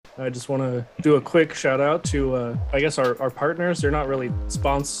I just want to do a quick shout out to, I guess, our partners. They're not really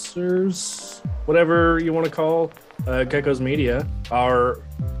sponsors, whatever you want to call Gecko's Media, our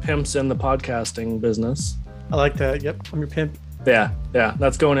pimps in the podcasting business. I like that. Yep, I'm your pimp. Yeah,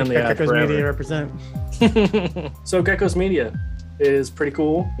 that's going in the ad Gecko's forever. Media represent. So Gecko's Media is pretty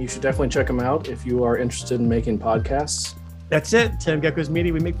cool. You should definitely check them out if you are interested in making podcasts. That's it, Tim. Gecko's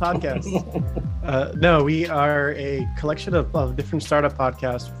Media, we make podcasts. No, we are a collection of different startup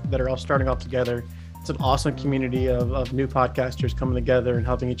podcasts that are all starting off together. It's an awesome community of new podcasters coming together and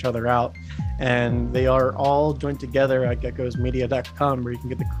helping each other out. And they are all joined together at geckosmedia.com, where you can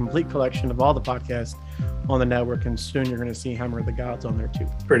get the complete collection of all the podcasts on the network. And soon you're going to see Hammer of the Gods on there too.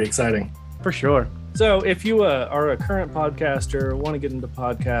 Pretty exciting. For sure. So if you are a current podcaster, want to get into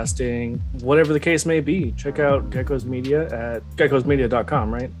podcasting, whatever the case may be, check out Gecko's Media at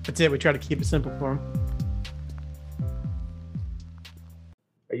geckosmedia.com, right? That's it. We try to keep it simple for them.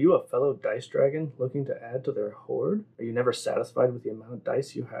 Are you a fellow dice dragon looking to add to their hoard? Are you never satisfied with the amount of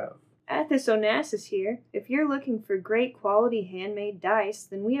dice you have? Athos Onassis here. If you're looking for great quality handmade dice,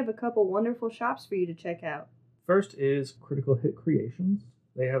 then we have a couple wonderful shops for you to check out. First is Critical Hit Creations.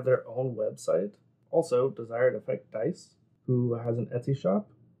 They have their own website. Also, Desired Effect Dice, who has an Etsy shop,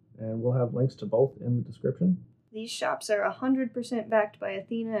 and we'll have links to both in the description. These shops are 100% backed by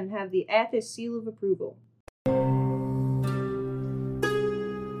Athena and have the Athos seal of approval.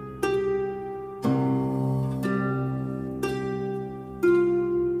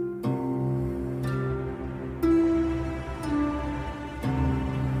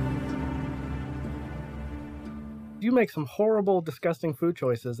 You make some horrible, disgusting food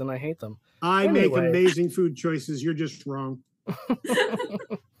choices, and I hate them. I make amazing food choices. You're just wrong.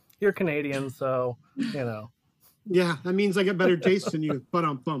 You're Canadian, so, you know. Yeah, that means I get better taste than you. But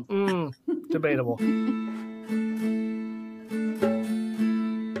debatable.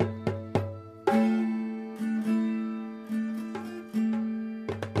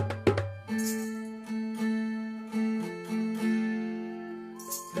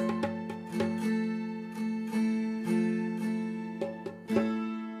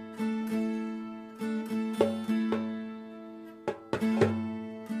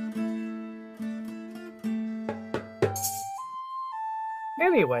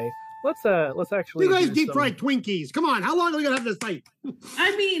 Anyway, let's actually. You guys deep fried Twinkies. Come on, how long are we gonna have this fight?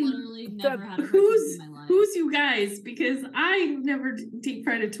 I mean, who's you guys? Because I've never deep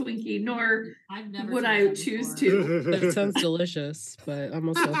fried a Twinkie, nor would I choose to. That sounds delicious, but I'm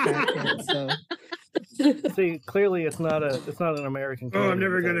also a fat kid, so. See, clearly it's not an American. Oh, I'm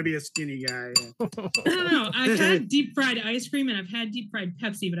never gonna be a skinny guy. I don't know. I've had deep fried ice cream and I've had deep fried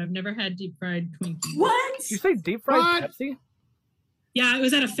Pepsi, but I've never had deep fried Twinkie. What? You say deep fried Pepsi? Yeah, it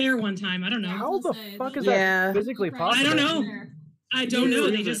was at a fair one time. I don't know. How the fuck is that physically possible? I don't know. I don't know.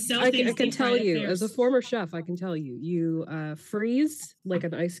 They just sell things. I can tell you, as a former chef, I can tell you, you freeze like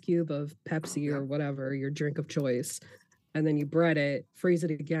an ice cube of Pepsi or whatever, your drink of choice, and then you bread it, freeze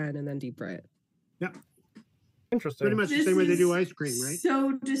it again, and then deep fry it. Yeah. Interesting. Pretty much the same way they do ice cream, right?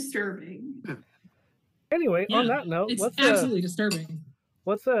 So disturbing. Anyway, on that note, it's absolutely disturbing.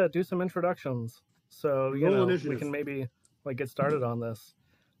 Let's do some introductions. So, you know, we can maybe get started on this.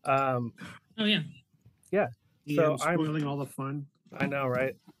 Oh yeah. Yeah. So I'm spoiling all the fun. I know,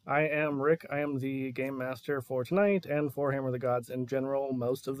 right? I am Rick. I am the game master for tonight and for Hammer of the Gods in general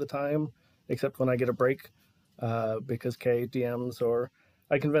most of the time, except when I get a break, because Kay DMs or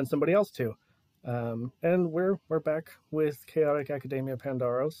I convince somebody else to. And we're back with Chaotic Academia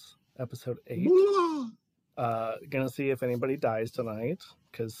Pandaros, episode 8. Gonna see if anybody dies tonight,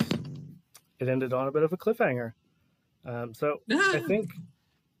 because it ended on a bit of a cliffhanger. So I think,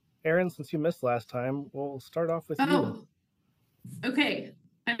 Aaron, since you missed last time, we'll start off with you. Okay.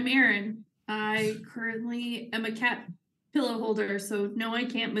 I'm Aaron. I currently am a cat pillow holder, so no, I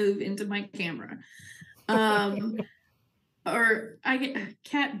can't move into my camera. Or I get a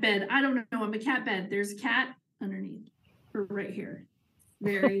cat bed. I don't know. I'm a cat bed. There's a cat underneath, or right here.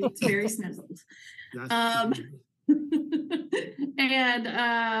 It's very snuzzled. And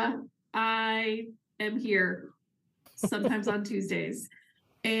I am here sometimes on Tuesdays.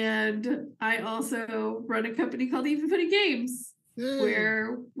 And I also run a company called Even Funny Games,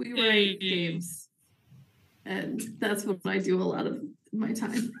 where we write games. And that's what I do a lot of my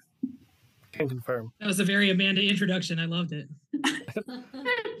time. Can confirm. That was a very Amanda introduction. I loved it.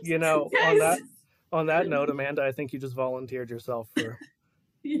 You know, on that note, Amanda, I think you just volunteered yourself for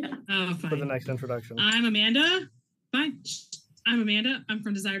for the next introduction. I'm Amanda. Fine. I'm Amanda. I'm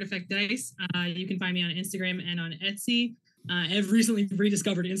from Desired Effect Dice. You can find me on Instagram and on Etsy. I've recently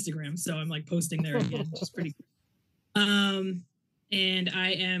rediscovered Instagram, so I'm posting there again, which is pretty cool. and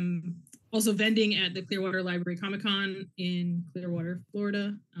I am also vending at the Clearwater Library Comic Con in Clearwater,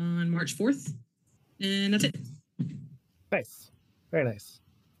 Florida on March 4th. And that's it. Nice. Very nice.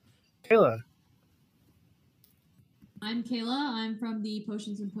 Kayla. I'm Kayla. I'm from the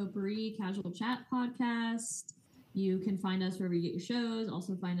Potions and Potpourri Casual Chat podcast. You can find us wherever you get your shows.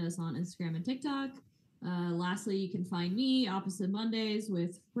 Also find us on Instagram and TikTok. Lastly, you can find me opposite Mondays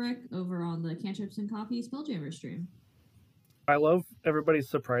with Rick over on the Cantrips and Coffee Spelljammer stream. I love everybody's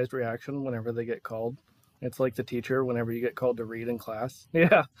surprised reaction whenever they get called. It's like the teacher whenever you get called to read in class.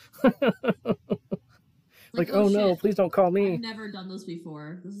 Yeah. Like, oh no, please don't call me. I've never done this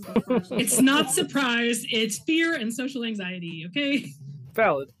before. This is the first It's not surprise, it's fear and social anxiety, okay?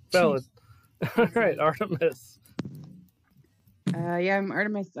 Valid. All right, Artemis. Yeah, I'm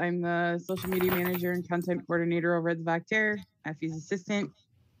Artemis. I'm the social media manager and content coordinator over at the Vactaire, Effie's assistant.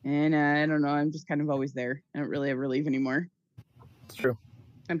 And I don't know, I'm just kind of always there. I don't really ever leave anymore. It's true.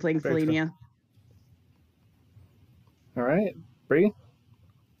 I'm playing Selenia. All right, Bree.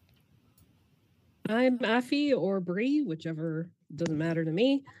 I'm Affy or Bree, whichever, doesn't matter to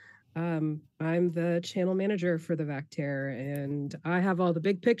me. I'm the channel manager for the Vactaire, and I have all the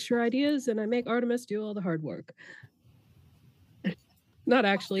big picture ideas, and I make Artemis do all the hard work. Not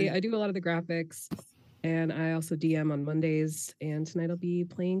actually. I do a lot of the graphics, and I also DM on Mondays, and tonight I'll be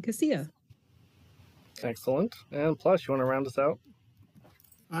playing Cassia. Excellent. And Plush, you want to round us out?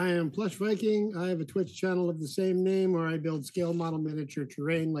 I am Plush Viking. I have a Twitch channel of the same name where I build scale model miniature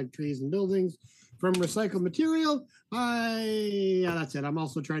terrain like trees and buildings from recycled material. That's it. I'm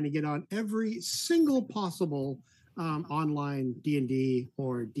also trying to get on every single possible online D&D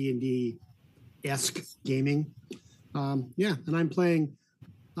or D&D-esque gaming. And I'm playing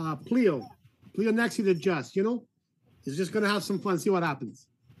Pleo Nexi the Just, He's just going to have some fun, see what happens.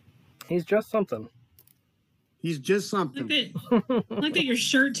 He's just something. He's just something. Like that your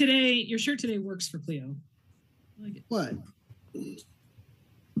shirt today works for Pleo. I like it. What?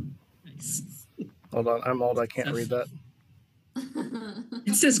 Nice. Hold on, I'm old. I can't read that.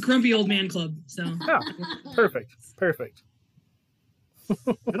 It says Grumpy Old Man Club. So yeah, perfect.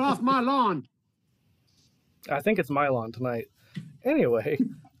 Get off my lawn. I think it's my lawn tonight. Anyway,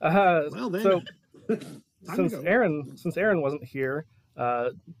 well then. So since Aaron wasn't here,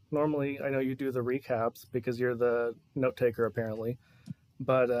 normally I know you do the recaps because you're the note taker apparently.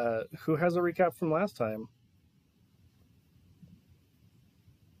 But who has a recap from last time?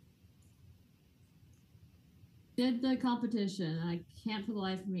 Did the competition. I can't for the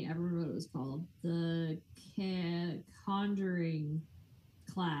life of me ever remember what it was called. The Conjuring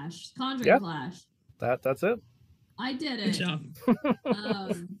Clash. Clash. That's it. I did it. Good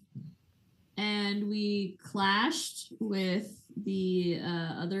job. And we clashed with the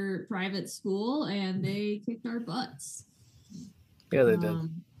other private school, and they kicked our butts. Yeah, they did.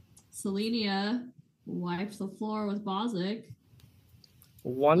 Selenia wiped the floor with Bozic.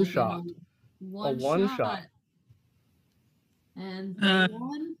 One shot. One shot. And they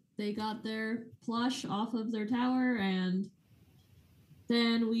won. They got their plush off of their tower, and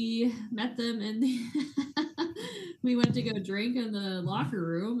then we met them in the we went to go drink in the locker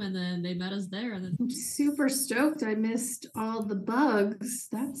room, and then they met us there. And then I'm super stoked. I missed all the bugs.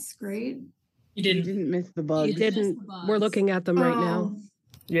 That's great. You You didn't miss the bug. You didn't. We're looking at them right now.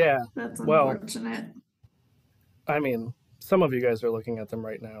 Yeah. That's Well, unfortunate. I mean, some of you guys are looking at them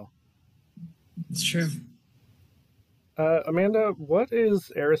right now. It's true. Amanda, what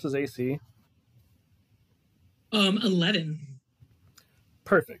is Eris's AC? 11.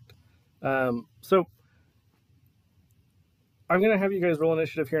 Perfect. So I'm going to have you guys roll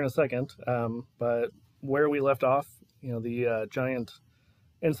initiative here in a second. But where we left off, the giant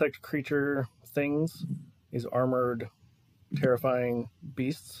insect creature things, these armored, terrifying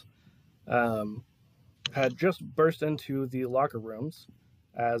beasts, had just burst into the locker rooms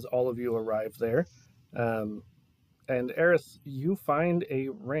as all of you arrived there. And Eris, you find a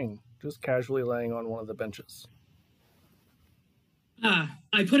ring just casually laying on one of the benches.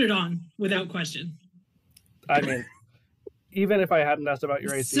 I put it on without question. I mean, even if I hadn't asked about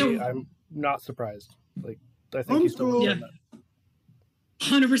your AC, I'm not surprised. Like, I think you still would have done that.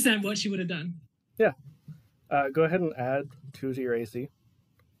 100% what she would have done. Yeah. Go ahead and add 2 to your AC,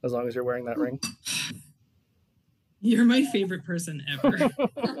 as long as you're wearing that ring. You're my favorite person ever.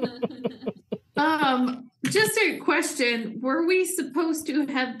 Just a question. Were we supposed to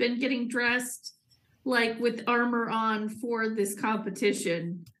have been getting dressed like with armor on for this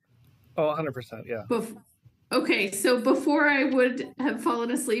competition? Oh, 100%, yeah. Okay, so before I would have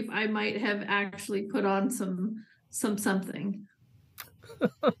fallen asleep, I might have actually put on something.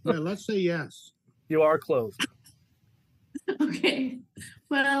 Yeah, let's say yes. You are clothed. Okay.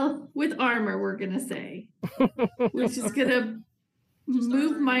 Well, with armor, we're gonna say, which is gonna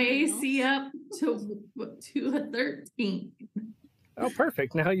move my AC up to a 13. Oh,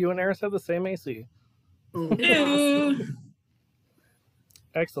 perfect. Now you and Eris have the same AC. Ew.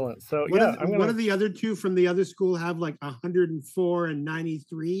 Excellent. So What, yeah, what do the other two from the other school have? Like 104 and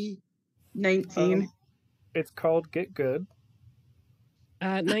 93? 19. It's called Get Good.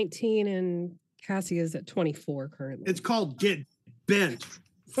 19 and Cassie is at 24 currently. It's called Get Bent.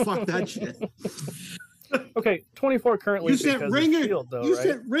 Fuck that shit. Okay, 24 currently You sent because ringer. of Shield, though, You right?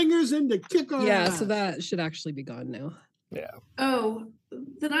 sent ringers in to kick our Yeah, ass. so that should actually be gone now. Yeah. Oh,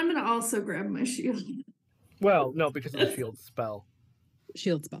 then I'm gonna also grab my shield. Well, no, because of the Shield spell.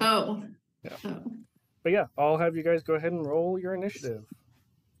 Shield spell. Oh. Yeah. Oh. But yeah, I'll have you guys go ahead and roll your initiative.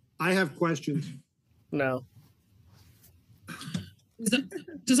 I have questions. No.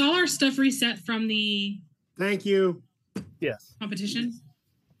 Does all our stuff reset from the Thank you. Yes. competition?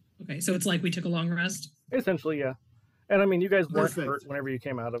 Okay, so it's like we took a long rest. Essentially, yeah. And I mean, you guys weren't Perfect. hurt whenever you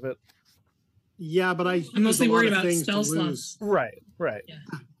came out of it. Yeah, but I I'm mostly use a lot worried of about things spell to slots. lose. Right, right.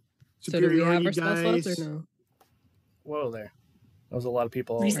 So do we have Superiority our spell slots dice. or no? Whoa there. That was a lot of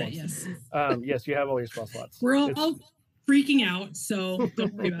people all at Reset, once. yes. Yes, you have all your spell slots. We're all It's- freaking out, so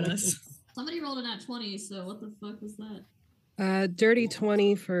don't worry about us. Somebody rolled a nat 20, so what the fuck was that? Dirty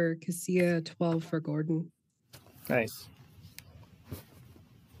 20 for Cassia, 12 for Gordon. Nice.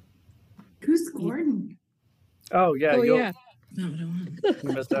 Who's Gordon? Oh, yeah. Oh, you'll- yeah. Not what I want. You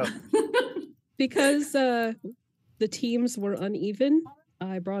missed out. Because the teams were uneven,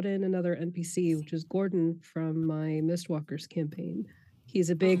 I brought in another NPC, which is Gordon from my Mistwalkers campaign. He's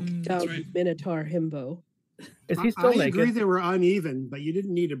a big that's dumb right. Minotaur himbo. Is he still I agree naked? they were uneven, but you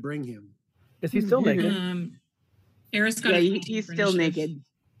didn't need to bring him. Is he still naked? Eris got Yeah, an he, 18 he's for still initiative. naked.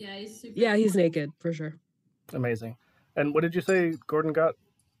 Yeah, he's super. Yeah, he's naked for sure. Amazing. And what did you say Gordon got?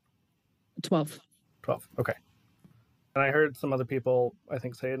 12. 12. Okay. And I heard some other people, I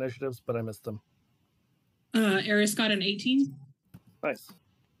think, say initiatives, but I missed them. Eris got an 18. Nice.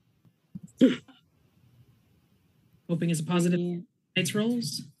 Hoping it's a positive Selenia- dice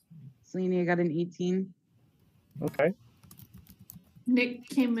rolls. Selenia got an 18. Okay. Nick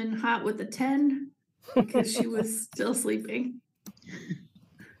came in hot with a 10 because she was still sleeping.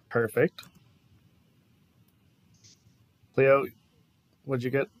 Perfect. Leo, what'd you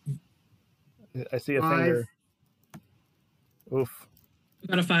get? I see a 5. finger. Oof.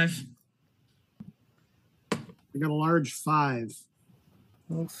 Got a 5. I got a large 5.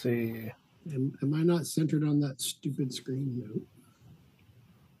 Let's see. Am I not centered on that stupid screen? No.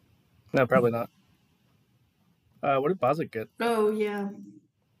 No, probably not. What did Bozic get? Oh, yeah.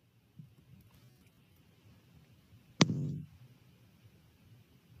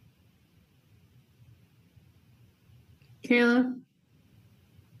 Kayla?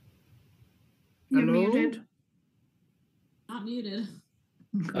 You're Hello? muted. Not muted.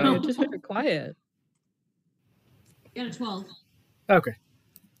 Oh, just very quiet. Got a 12. Okay.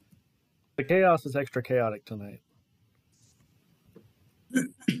 The chaos is extra chaotic tonight. I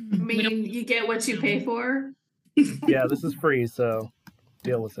mean, you get what you pay for. Yeah, this is free, so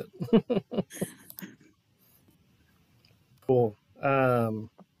deal with it. Cool. I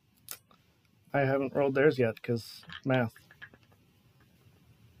haven't rolled theirs yet because math.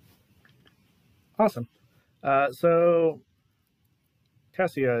 Awesome. So,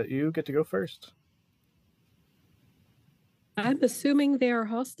 Cassia, you get to go first. I'm assuming they are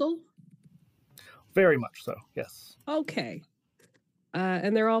hostile. Very much so, yes. Okay.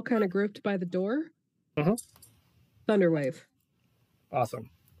 And they're all kind of grouped by the door. Mhm. Thunderwave. Awesome.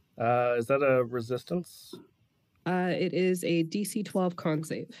 Is that a resistance? It is a DC 12 con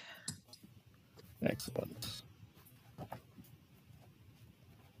save. Excellent.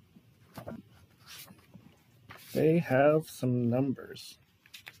 They have some numbers.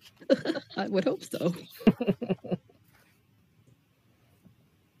 I would hope so.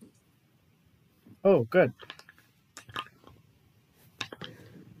 Oh, good.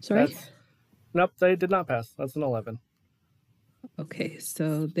 Sorry. Nope, they did not pass. That's an 11. Okay,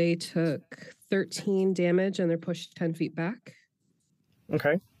 so they took 13 damage and they're pushed 10 feet back.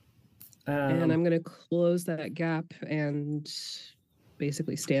 Okay. And I'm going to close that gap and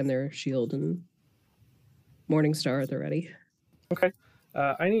basically stand their shield and Morningstar at the ready. Okay.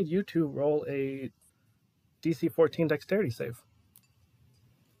 I need you to roll a DC 14 dexterity save.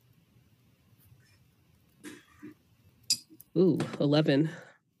 Ooh, 11.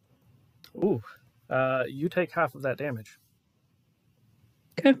 Ooh. You take half of that damage.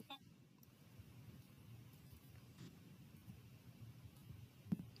 Okay.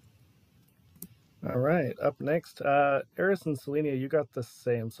 All right, up next, Eris and Selenia, you got the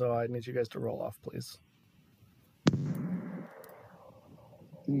same, so I need you guys to roll off, please.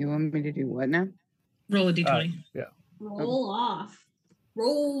 You want me to do what now? Roll a d20. Yeah. Roll off.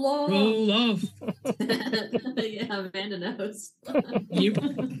 Roll off. Roll off. Yeah, Amanda knows. Yep.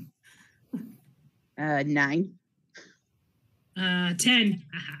 9. 10.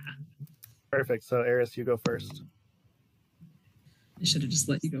 Perfect. So, Eris, you go first. I should have just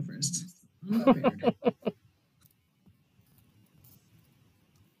let you go first. Unprepared.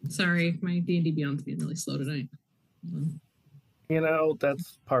 Sorry, my D&D Beyond's being really slow tonight. You know,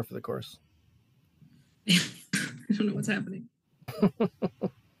 that's par for the course. I don't know what's happening.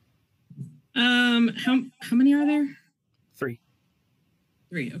 How many are there? 3.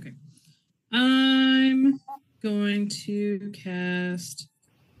 3, okay. I'm going to cast.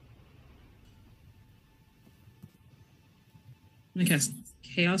 I'm gonna cast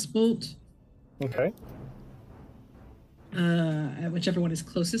Chaos Bolt. Okay. At whichever one is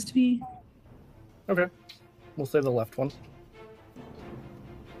closest to me. Okay. We'll say the left one.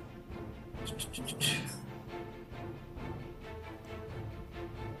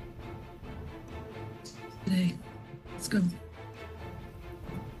 Today. Let's go.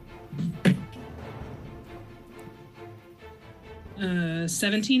 Uh,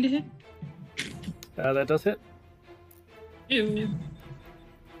 17 to hit. That does hit. Ew.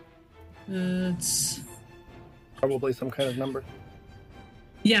 It's Probably some kind of number.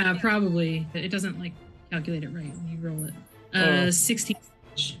 yeah, probably. It doesn't like calculate it right when you roll it. 16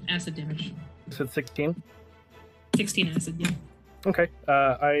 acid damage. You said 16? 16 acid, yeah. Okay.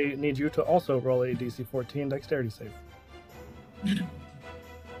 I need you to also roll a DC 14 dexterity save.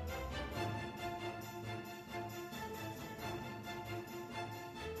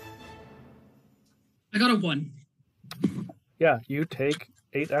 I got a 1. Yeah, you take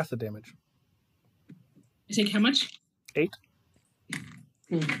 8 acid damage. I take how much? 8.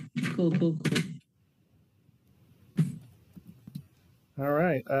 Cool. All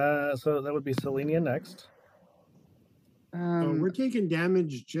right. So that would be Selenia next. We're taking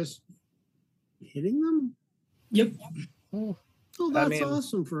damage just hitting them? Yep. Oh, that's mean-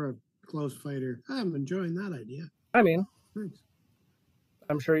 awesome for a close fighter. I'm enjoying that idea. I mean, Thanks.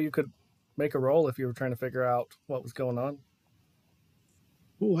 I'm sure you could make a roll if you were trying to figure out what was going on.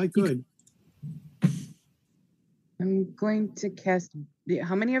 Oh, I could. I'm going to cast.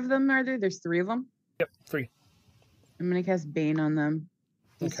 How many of them are there? There's 3 of them. Yep, 3. I'm going to cast Bane on them.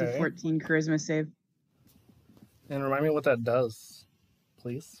 DC Okay. 14 charisma save. And remind me what that does,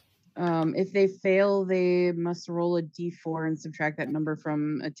 please. If they fail, they must roll a d4 and subtract that number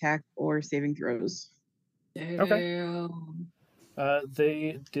from attack or saving throws. Okay.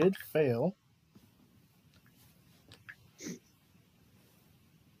 They did fail.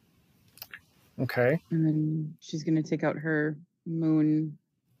 Okay. And then she's going to take out her moon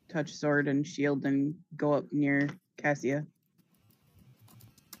touch sword and shield and go up near Cassia.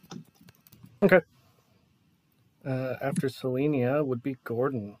 After Selenia would be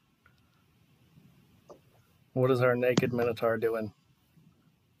Gordon. What is our naked Minotaur doing?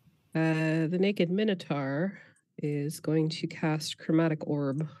 The Naked Minotaur is going to cast Chromatic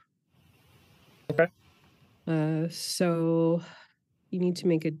Orb. Okay. So you need to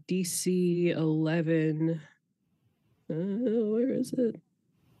make a DC 11. Where is it?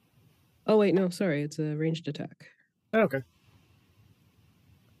 Oh, wait, no, sorry. It's a ranged attack. Okay.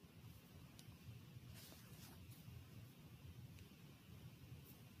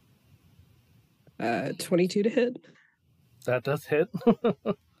 Uh, 22 to hit. That does hit.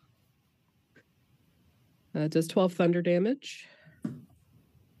 It does 12 thunder damage.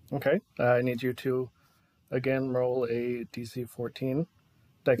 Okay. I need you to, again, roll a DC 14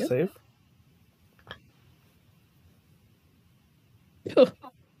 dex Yep. save.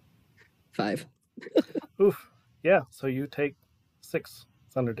 5. Oof. Yeah, so you take 6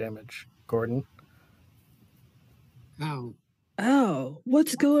 thunder damage, Gordon. Ow. Oh,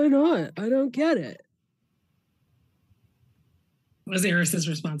 what's going on? I don't get it. Was Eris's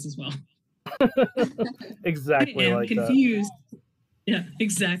response as well. Exactly I am like confused. Yeah,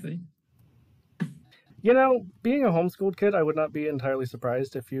 exactly. that. You know, being a homeschooled kid, I would not be entirely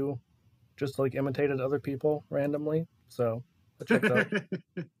surprised if you just like imitated other people randomly. So that checks out.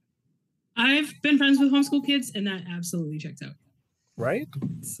 I've been friends with homeschool kids, and that absolutely checks out. Right?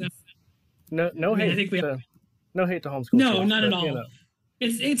 So No I mean, I hate. think we to, no hate to homeschool. no, kids, not at but, all. you know,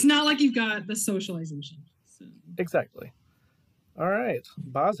 It's not like you've got the socialization. So. exactly. All right,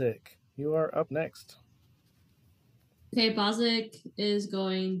 Bozic, you are up next. Okay, Bozic is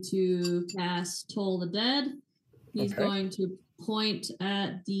going to cast Toll the Dead. He's Okay. going to point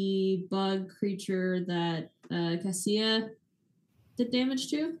at the bug creature that Cassia did damage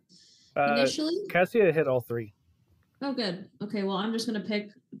to initially? Cassia hit all 3. Oh, good. Okay, well, I'm just going to pick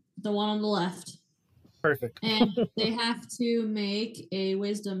the one on the left. Perfect. And they have to make a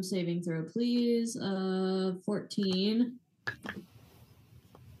wisdom saving throw, please. 14.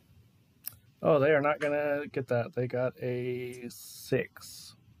 Oh, they are not going to get that. They got a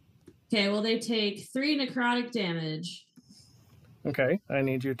 6. Okay, well, they take 3 necrotic damage. Okay, I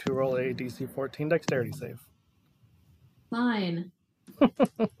need you to roll a DC 14 dexterity save. Fine.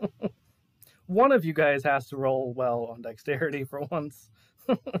 One of you guys has to roll well on dexterity for once.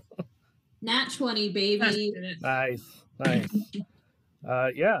 Nat 20, baby. Nice.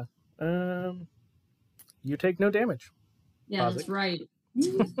 Yeah. You take no damage. Yeah, Bozzy. that's right.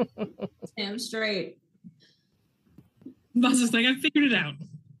 Damn straight. Boss is like, I figured it out.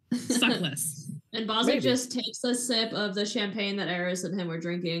 Suck less. And Bozzy just takes a sip of the champagne that Eris and him were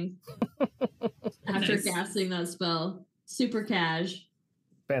drinking after Nice. casting that spell. Super cash.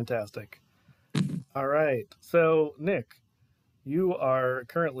 Fantastic. All right. So, Nick, you are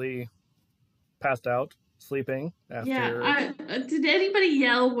currently passed out, sleeping after. Yeah. Did anybody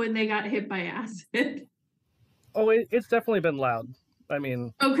yell when they got hit by acid? Oh, it's definitely been loud. I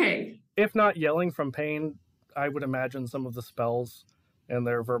mean, Okay. if not yelling from pain, I would imagine some of the spells and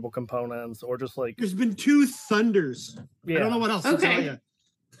their verbal components, or just like, There's been 2 thunders. yeah. I don't know what else to tell Okay. you.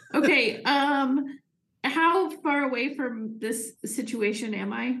 Okay. How far away from this situation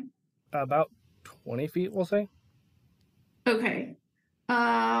am I? About 20 feet, we'll say. Okay.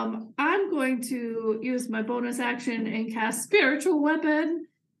 I'm going to use my bonus action and cast Spiritual Weapon.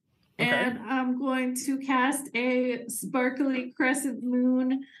 Okay. And I'm going to cast a sparkly crescent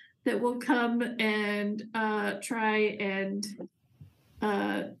moon that will come and try and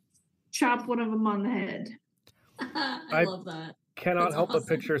chop one of them on the head. I love that. Cannot That's help but awesome.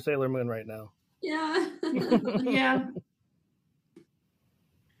 picture Sailor Moon right now. Yeah. Yeah.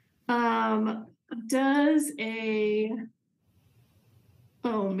 Does a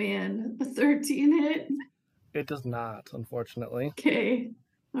 13 hit? It does not, unfortunately. Okay.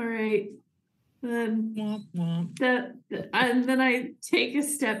 All right. Then Womp womp. and then I take a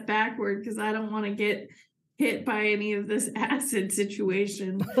step backward because I don't want to get hit by any of this acid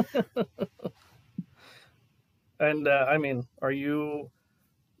situation. And I mean, are you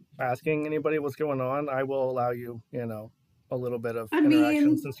asking anybody what's going on? I will allow you, a little bit of I interaction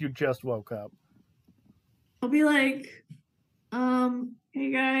mean- since you just woke up. I'll be like,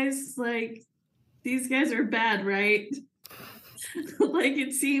 hey guys, like these guys are bad, right? Like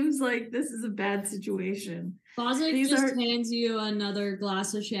it seems like this is a bad situation. Bozic These just are- hands you another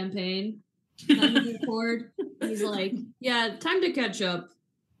glass of champagne. That he poured. He's like, yeah, time to catch up.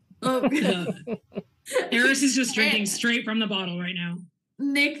 Oh, Eris is just drinking straight from the bottle right now.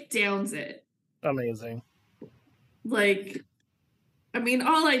 Nick downs it. Amazing. Like, I mean,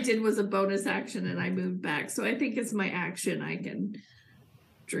 all I did was a bonus action and I moved back. So I think it's my action. I can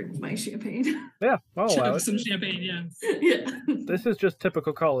drink my champagne. Yeah, I'll allow Some it. champagne, yeah. Yeah. This is just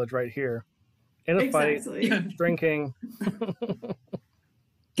typical college right here. In a Exactly. Yeah. fight, drinking.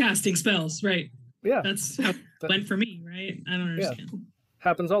 Casting spells, right. Yeah, That's how it went for me, right? I don't understand.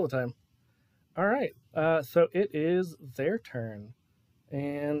 happens all the time. All right, so it is their turn.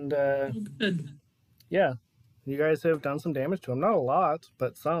 And Oh, good. yeah, you guys have done some damage to them. Not a lot,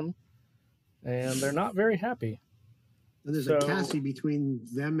 but some. And they're not very happy. And there's a So- Cassie between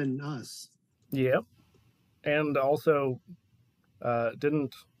them and us. Yep. And also,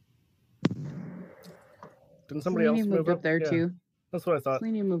 didn't somebody Selene else moved move up there Yeah, too. That's what I thought.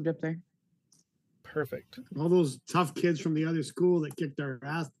 Selene moved up there. Perfect. All those tough kids from the other school that kicked our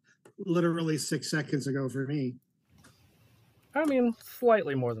ass literally 6 seconds ago for me. I mean,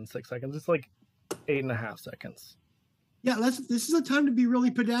 slightly more than 6 seconds. It's like 8.5 seconds. Yeah, this is a time to be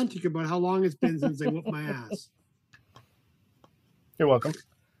really pedantic about how long it's been since they whooped my ass. You're welcome.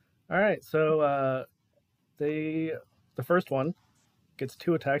 All right, so the first one gets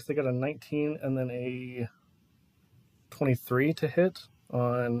 2 attacks. They got a 19 and then a 23 to hit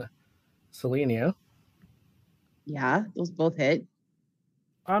on Selenia. Yeah, those both hit.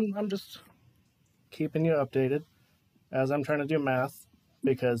 I'm just keeping you updated as I'm trying to do math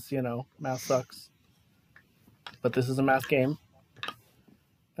because, math sucks. But this is a math game.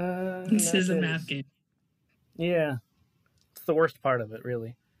 This is a math game. Yeah. It's the worst part of it,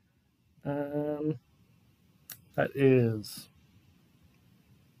 really. That is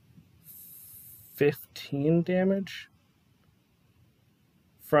 15 damage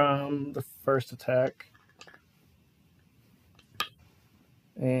from the first attack.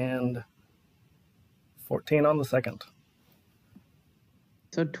 And 14 on the second.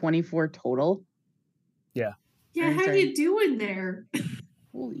 So 24 total. Yeah, I'm how sorry. you doing there?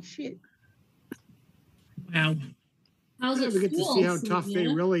 Holy shit. Wow. How's Yeah, it we get to feel, see how tough they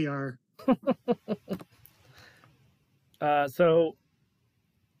Selena? really are. So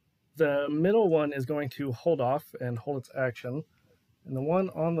the middle one is going to hold off and hold its action. And the one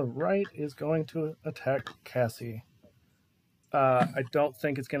on the right is going to attack Cassie. I don't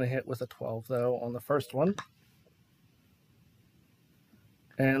think it's going to hit with a 12, though, on the first one.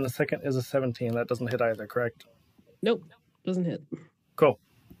 And the second is a 17. That doesn't hit either, correct? Nope, doesn't hit. Cool.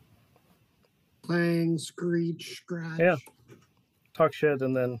 Clang, screech, scratch. Yeah. Talk shit,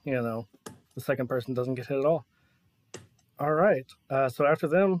 and then, the second person doesn't get hit at all. All right. So after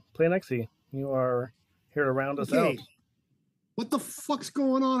them, Planexi, you are here to round us out. What the fuck's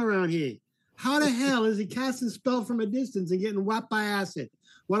going on around here? How the hell is he casting spell from a distance and getting whacked by acid?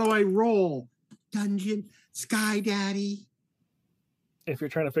 What do I roll? Dungeon, Sky Daddy. If you're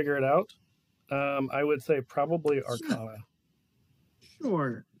trying to figure it out, I would say probably Arcana.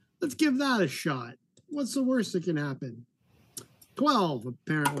 Sure. Let's give that a shot. What's the worst that can happen? 12,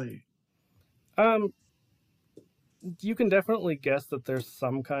 apparently. You can definitely guess that there's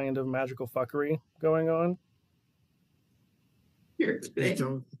some kind of magical fuckery going on. You're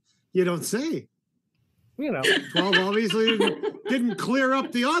kidding. You don't say. 12 obviously didn't clear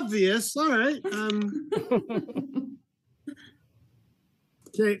up the obvious. All right.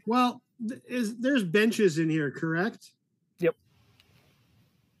 Okay. Well, there's benches in here, correct? Yep.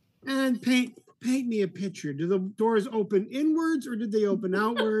 And paint me a picture. Do the doors open inwards or did they open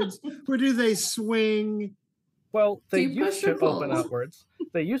outwards? Or do they swing? Well, they Do you push used to or pull? open outwards.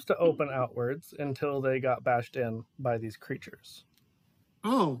 They used to open outwards until they got bashed in by these creatures.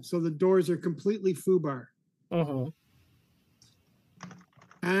 Oh, so the doors are completely foobar. Mm-hmm.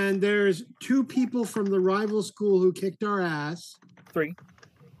 And there's 2 people from the rival school who kicked our ass. 3.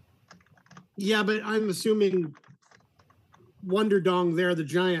 Yeah, but I'm assuming Wonder Dong there, the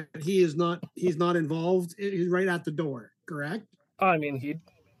giant, he's not involved. He's right at the door, correct? I mean,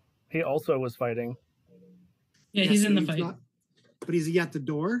 he also was fighting. Yeah, he's in so the fight. But is he at the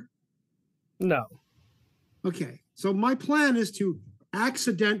door? No. Okay. So my plan is to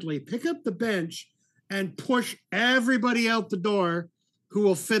accidentally pick up the bench and push everybody out the door who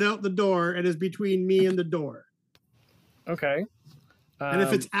will fit out the door and is between me and the door. Okay. And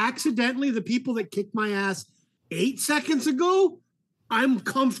if it's accidentally the people that kicked my ass 8 seconds ago, I'm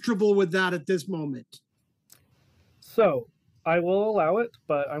comfortable with that at this moment. So, I will allow it,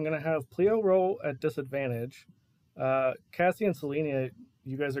 but I'm going to have Pleo roll at disadvantage. Cassie and Selenia,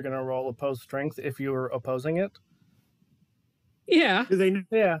 you guys are going to roll opposed strength if you're opposing it. Yeah. Do they?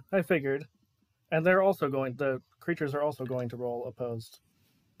 Yeah, I figured. And the creatures are also going to roll opposed.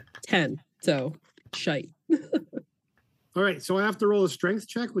 10. So shite. All right. So I have to roll a strength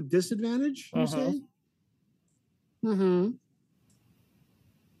check with disadvantage, you say? Mm-hmm.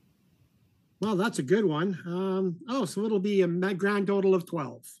 Well, that's a good one. So it'll be a grand total of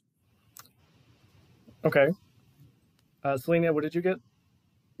 12. Okay. Selenia, what did you get?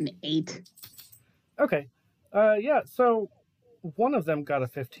 An 8. Okay. Yeah, so one of them got a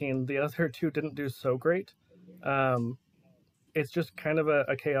 15. The other 2 didn't do so great. It's just kind of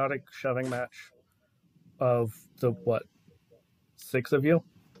a chaotic shoving match of the, 6 of you?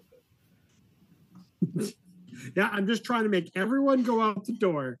 Yeah, I'm just trying to make everyone go out the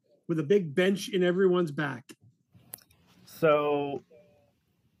door with a big bench in everyone's back. So,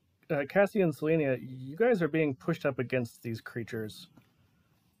 Cassie and Selenia, you guys are being pushed up against these creatures.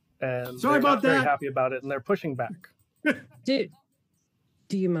 And Sorry they're about not very that. happy about it, and they're pushing back. Do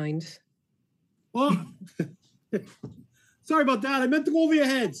you mind? Oh, sorry about that. I meant to go over your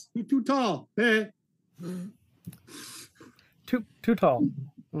heads. You're too tall. Eh. Too tall.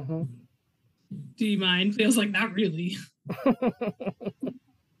 Mm-hmm. Do you mind? Feels like not really.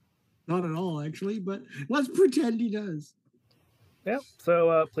 Not at all, actually, but let's pretend he does. Yeah.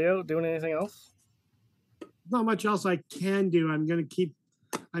 So, Pleo, doing anything else? Not much else I can do. I'm gonna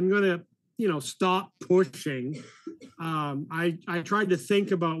stop pushing. I tried to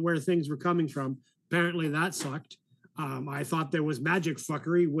think about where things were coming from. Apparently that sucked. I thought there was magic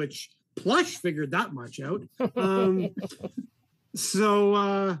fuckery, which Plush figured that much out.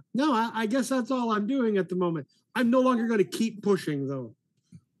 No, I guess that's all I'm doing at the moment. I'm no longer going to keep pushing, though.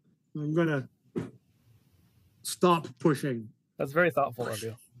 I'm going to stop pushing. That's very thoughtful of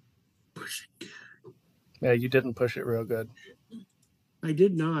you. Pushing. Yeah, you didn't push it real good. I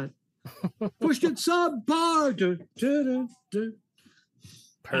did not. Pushed it subpar.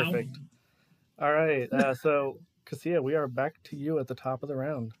 Perfect. All right. So, Cassia, we are back to you at the top of the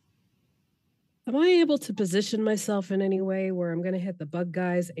round. Am I able to position myself in any way where I'm going to hit the bug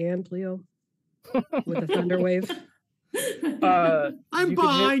guys and Pleo with a thunder wave? I'm you could hit-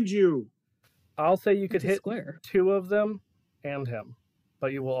 behind you. I'll say you could It's a hit square. 2 of them and him,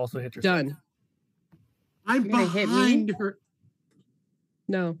 but you will also hit yourself. Done. I'm You're gonna hit me? behind her.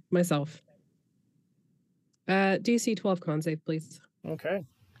 No, myself. DC 12 con save, please. Okay.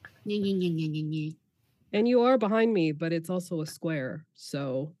 And you are behind me, but it's also a square.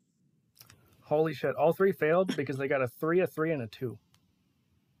 So Holy shit. All 3 failed because they got a 3, a 3, and a 2.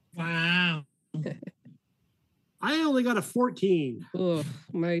 Wow. I only got a 14. ugh,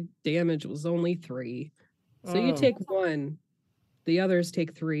 my damage was only 3. So you Mm. take 1, the others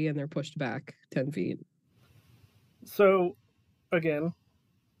take 3, and they're pushed back 10 feet. So, again,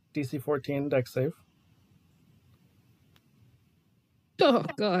 DC 14 dex save. Oh,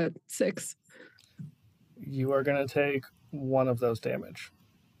 God. 6. You are going to take 1 of those damage.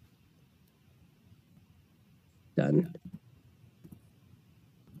 Done.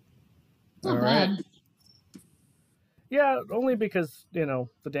 Not All right. bad. Yeah, only because, the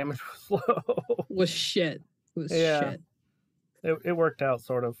damage was low. Was shit. Was Yeah. shit. It worked out,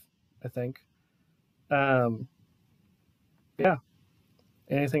 sort of, I think. Yeah.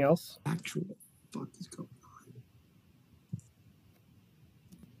 Anything else? Actual fuck is going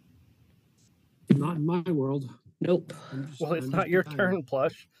on? Not in my world. Nope. Well, it's not your turn,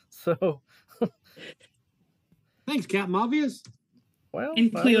 Plush. So, Thanks, Captain Obvious. well. In I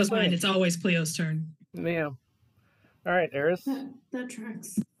would Cleo's say- mind, it's always Cleo's turn. Yeah. All right, Eris. That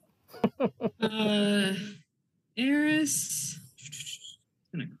tracks. Eris.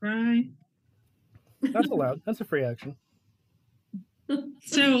 Gonna cry. That's allowed. That's a free action.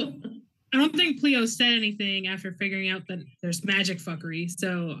 So I don't think Cleo said anything after figuring out that there's magic fuckery.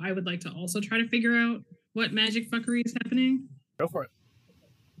 So I would like to also try to figure out what magic fuckery is happening. Go for it.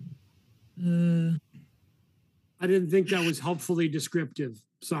 I didn't think that was helpfully descriptive.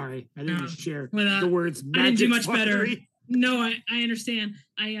 Sorry, I didn't No. share Well, the words I didn't do magic much better. fuckery. No, I understand.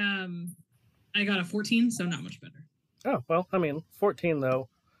 I got a 14, so not much better. Oh, well, 14, though,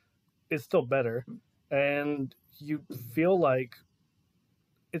 is still better. And you feel like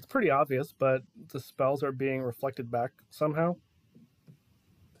it's pretty obvious, but the spells are being reflected back somehow.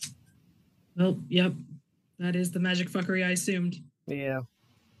 Well, yep. That is the magic fuckery I assumed. Yeah.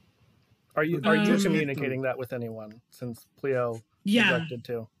 Are you communicating that with anyone since Cleo Yeah. neglected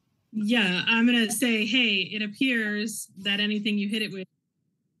to? Yeah, I'm gonna say, hey, it appears that anything you hit it with,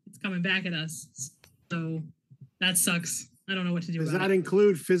 it's coming back at us. So that sucks. I don't know what to do Does about that it.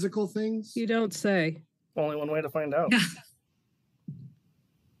 include physical things? You don't say. Only one way to find out.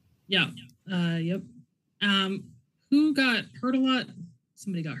 Yeah. Yep. Who got hurt a lot?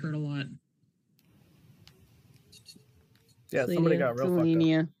 Somebody got hurt a lot. Yeah, somebody got real fucked up.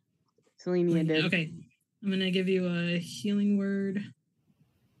 Selenia. Selenia did. Okay. I'm gonna give you a healing word.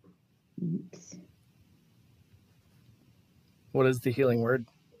 What is the healing word?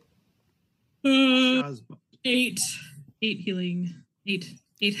 8 healing.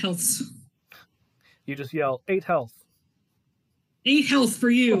 8 healths. You just yell 8 health. 8 health for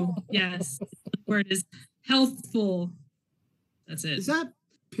you. Yes. The word is healthful. That's it. Is that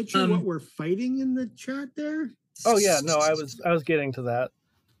picture what we're fighting in the chat there? Oh yeah, no, I was getting to that.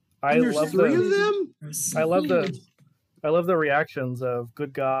 I And there's love 3 of them? I love the reactions of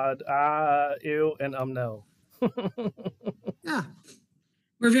good God, ew, and no. Yeah.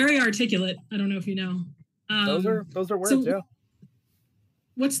 We're very articulate. I don't know if you know. Those are words, so yeah.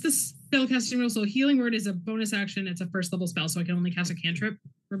 What's the spell casting rule? So healing word is a bonus action. It's a first level spell, so I can only cast a cantrip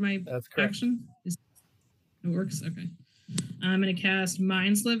for my That's correct. action. It works? Okay. I'm going to cast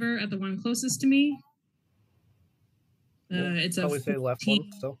Mind Sliver at the one closest to me. It's a Probably say left 14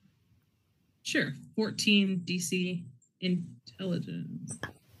 one still. Sure. 14 DC intelligence.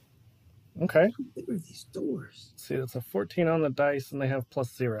 Okay. What are these doors? See, it's a 14 on the dice, and they have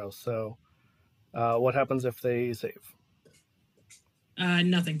 +0. So, what happens if they save?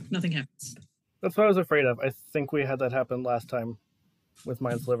 Nothing. Nothing happens. That's what I was afraid of. I think we had that happen last time with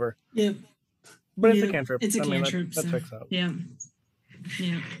Mind Sliver. Yep. But it's a Yep, cantrip. It's a I mean, cantrip. that so- checks out. Yeah.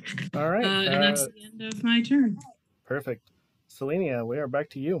 Yeah. All right. And that's the end of my turn. Perfect. Selenia, we are back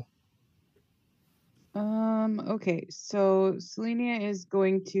to you. Okay, so Selenia is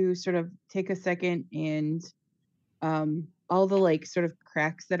going to sort of take a second and all the like sort of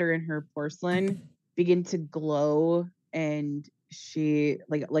cracks that are in her porcelain begin to glow, and she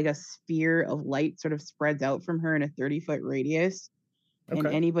like a sphere of light sort of spreads out from her in a 30-foot radius. And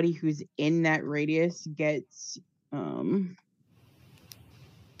Okay. anybody who's in that radius gets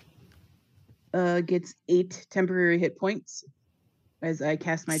 8 temporary hit points as I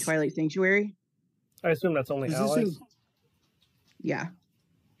cast my Twilight Sanctuary. I assume that's only Is this allies. Yeah.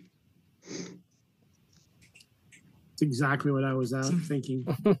 It's exactly what I was thinking.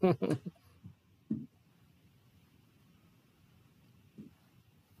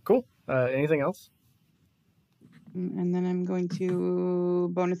 Cool. Anything else? And then I'm going to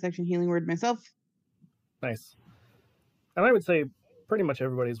bonus action healing word myself. Nice. And I would say pretty much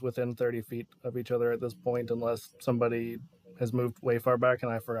everybody's within 30 feet of each other at this point, unless somebody has moved way far back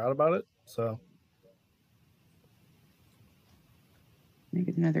and I forgot about it. So Make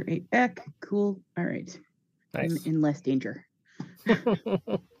it another 8 back. Cool. All right. nice. I'm in less danger.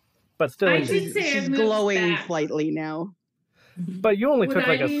 But still, I in- did say I She's moved glowing back. slightly now. but you only Would took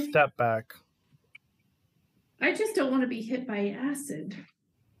like I a be- step back. I just don't want to be hit by acid.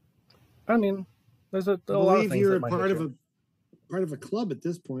 I mean, there's a I lot of believe things you're that a might part hit of part of a club at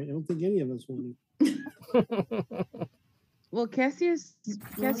this point. I don't think any of us want to. Well, Cassius Well,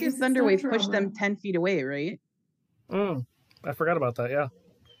 Cassius it's not Thunderwave pushed them trauma. 10 feet away, right? I forgot about that. Yeah.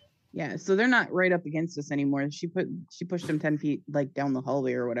 Yeah, so they're not right up against us anymore. She pushed them 10 feet like down the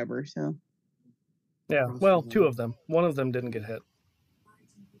hallway or whatever. So Yeah. Across Well, the two line. of them. One of them didn't get hit.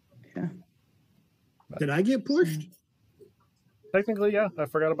 Did I get pushed? Technically, yeah. I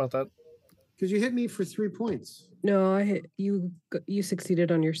forgot about that. Because you hit me for 3 points. No, I hit you. You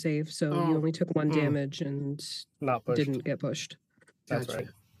succeeded on your save, so Oh. you only took 1 Hmm. damage and Not pushed. didn't get pushed. That's Gotcha.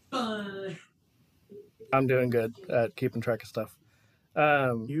 right. I'm doing good at keeping track of stuff.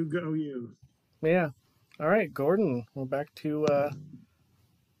 You go, you. Yeah. All right, Gordon. We're back to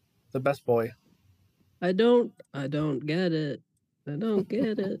the best boy. I don't get it. I don't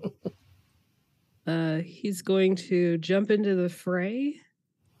get it. He's going to jump into the fray.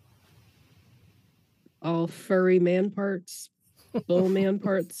 All furry man parts, bull man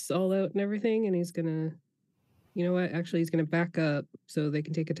parts all out and everything, and he's gonna, you know what? Actually, he's gonna back up so they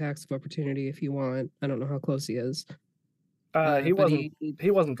can take attacks of opportunity if you want. I don't know how close he is. He but wasn't. He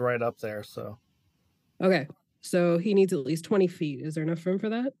wasn't right up there. So Okay, so he needs at least 20 feet. Is there enough room for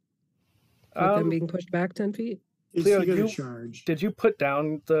that? With them being pushed back 10 feet? Is Cleo, he going you- to charge? did you put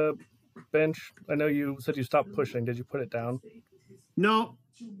down the bench? I know you said you stopped pushing. Did you put it down? No,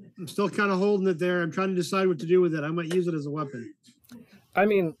 I'm still kind of holding it there. I'm trying to decide what to do with it. I might use it as a weapon. I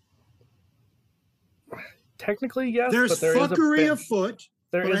mean, technically yes, There's but there is a fuckery bench. afoot,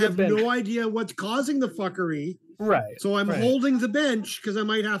 There but I is a have bench. no idea what's causing the fuckery. Right. So I'm right. holding the bench because I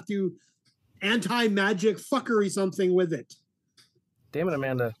might have to anti-magic fuckery something with it. Damn it,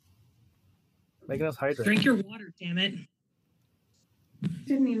 Amanda. Making us hydrate. Drink your water, damn it.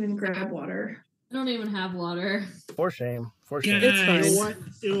 Didn't even grab water. I don't even have water. For shame. For shame. It's You fine. know what?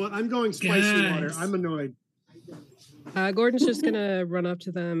 You know what? I'm going spicy water. Guys. I'm annoyed. Gordon's just gonna run up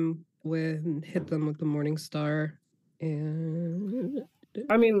to them and hit them with the Morning Star, and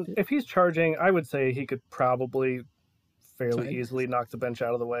I mean, if he's charging, I would say he could probably fairly Fine. easily knock the bench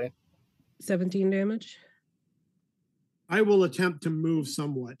out of the way. 17 damage. I will attempt to move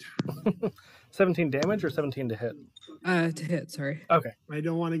somewhat. 17 damage or 17 to hit? To hit. Sorry. Okay. I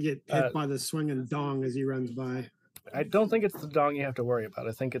don't want to get hit Uh, by the swinging dong as he runs by. I don't think it's the dong you have to worry about.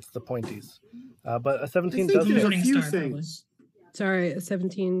 I think it's the pointies. But a I 17 think does there's hit. a Morning few Star, probably. things. Sorry.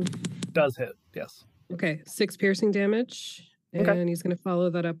 17. Does hit. Yes. Okay. 6 piercing damage, and Okay. he's gonna follow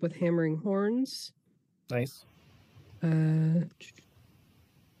that up with hammering horns. Nice.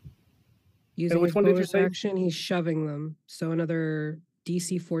 Using which his one did you bonus say? action, he's shoving them. So another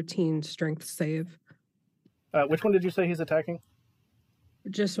DC 14 strength save. Which one did you say he's attacking?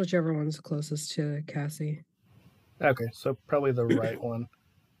 Just whichever one's closest to Cassie. Okay, so probably the right one.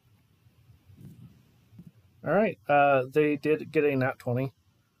 All right. They did get a nat 20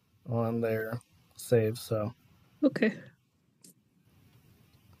 on their save, so. Okay.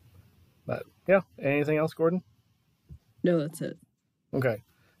 But yeah, anything else, Gordon? No, that's it. Okay.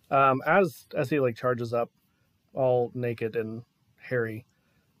 As he like charges up, all naked and hairy,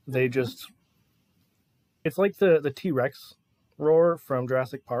 they just. It's like the T-Rex roar from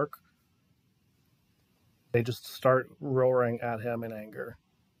Jurassic Park. They just start roaring at him in anger.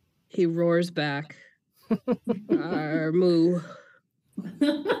 He roars back. Moo.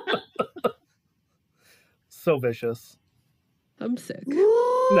 So vicious. I'm sick.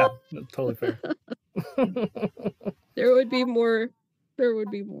 No, totally fair. There would be more. There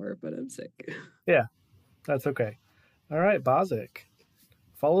would be more, but I'm sick. That's okay. All right, Bozic.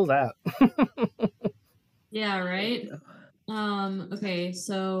 Follow that. Yeah, right. Okay,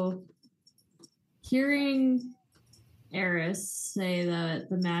 so hearing Eris say that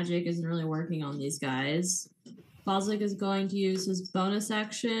the magic isn't really working on these guys, Bozic is going to use his bonus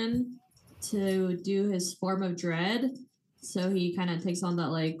action to do his form of dread. So he kind of takes on that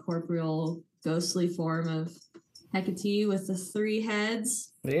like corporeal ghostly form of Hecate with the 3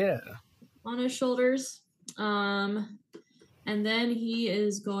 heads Yeah. on his shoulders. And then he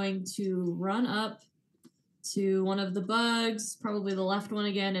is going to run up to one of the bugs, probably the left one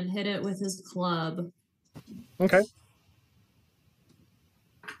again, and hit it with his club. Okay.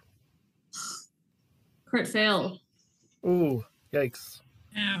 Crit fail. Ooh, yikes.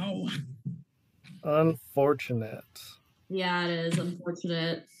 Ow. Unfortunate. Yeah, it is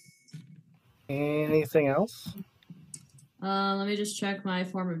unfortunate. Anything else? Let me just check my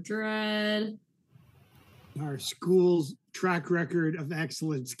form of dread. Our school's track record of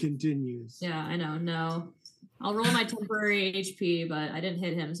excellence continues. Yeah, I know. No. I'll roll my temporary HP, but I didn't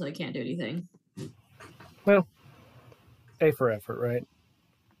hit him, so I can't do anything. Well, A for effort, right?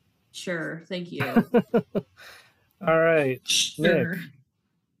 Sure. Thank you. All right. Sure.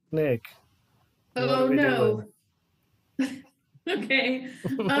 Nick. what Oh are we no. doing? Okay.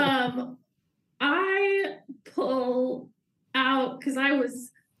 I pull out because I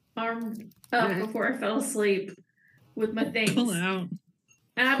was armed up before I fell asleep with my things. Pull out.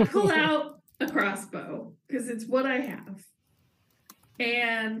 And I pull out a crossbow because it's what I have.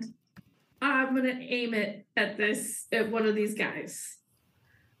 And I'm gonna aim it at one of these guys.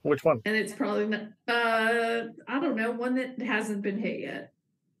 Which one? And it's probably not, I don't know, one that hasn't been hit yet.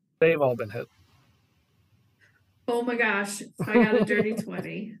 They've all been hit. Oh my gosh, I got a dirty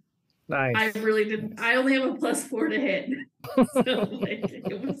 20. Nice. I really didn't. I only have a +4 to hit. So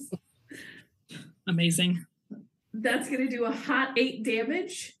it was. Amazing. That's gonna do a hot 8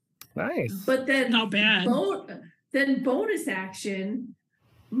 damage. Nice. But then Not bad. Bonus action,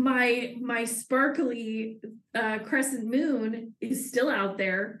 my sparkly crescent moon is still out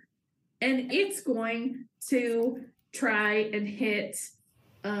there, and it's going to try and hit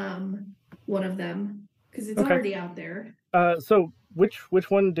one of them because it's Okay. already out there. So which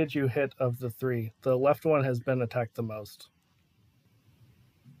one did you hit of the 3? The left one has been attacked the most.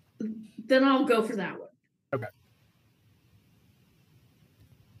 Then I'll go for that one. Okay.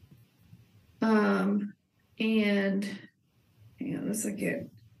 And hang on a second.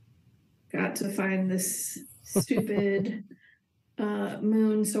 Got to find this stupid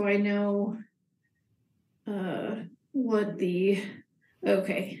moon so I know what the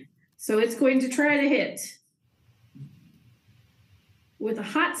okay. So it's going to try to hit with a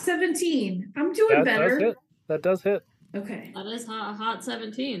hot 17. I'm doing That better. does hit. That does hit. Okay. That is hot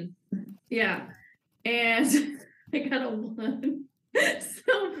 17. Yeah. And I got a 1.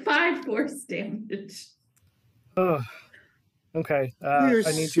 So 5 force damage. Oh. Okay. You're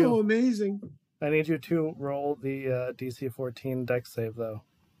I need so you. amazing. I need you to roll the DC 14 dex save though.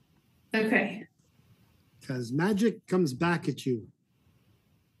 Okay. Because magic comes back at you.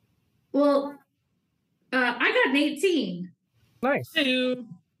 Well, I got an 18. Nice. Ew.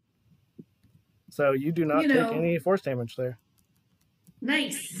 So you do not You take know. any force damage there.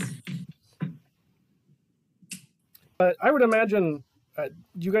 Nice. But I would imagine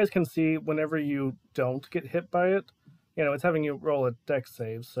you guys can see whenever you don't get hit by it, you know, it's having you roll a dex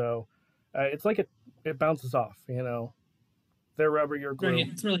save. So it's like it bounces off, you know. They're rubber, you're glue. Right.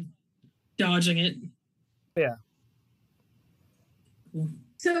 It's really dodging it. Yeah.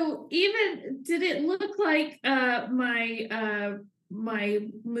 So even did it look like my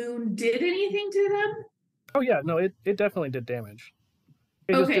moon did anything to them? Oh yeah, no, it definitely did damage.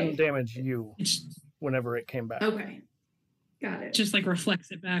 It just Okay. didn't damage you It's whenever it came back. Okay. Got it. just like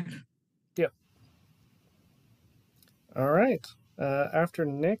reflects it back. All right. After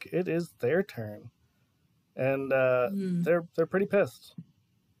Nick, it is their turn, and they're pretty pissed.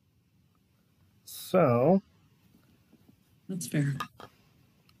 So, That's fair.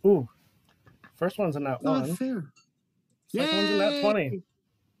 ooh, first one's a nat Not 1. fair. Second one's a nat 20.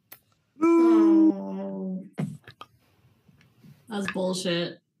 Oh. That's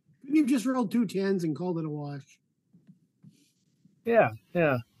bullshit. You just rolled 2 10s and called it a wash. Yeah.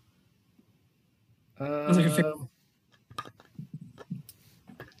 was like a fair-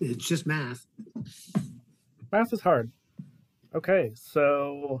 It's just math. Math is hard. Okay,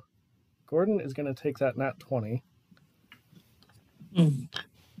 so Gordon is going to take that nat 20. Oh,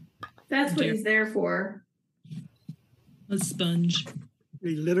 That's what Dear. he's there for. a sponge. A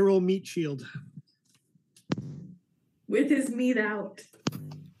literal meat shield. With his meat out.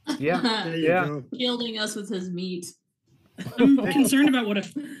 Yeah. There you Yeah. go. Shielding us with his meat. I'm concerned about what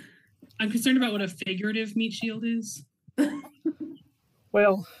a figurative meat shield is.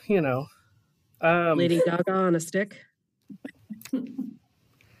 Well, you know. Lady Gaga on a stick.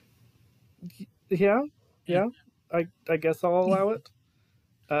 Yeah. I guess I'll allow it.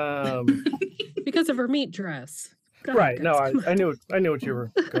 Because of her meat dress. God, Right. No, guys, come I on. knew what you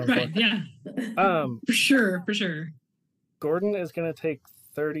were going Right, yeah. for. For sure, for sure. Gordon is going to take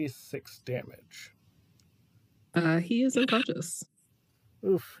 36 damage. He is unconscious.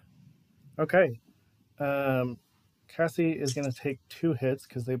 Oof. Okay. Cassie is going to take 2 hits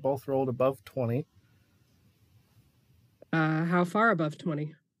because they both rolled above 20. How far above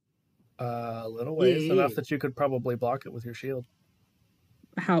 20? A little ways, Yeah. enough that you could probably block it with your shield.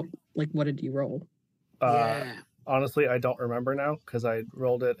 How, like, what did you roll? Yeah. Honestly, I don't remember now because I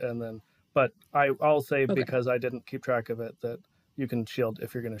rolled it and then. But I'll say Okay. because I didn't keep track of it that you can shield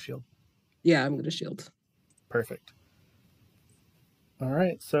if you're going to shield. Yeah, I'm going to shield. Perfect. All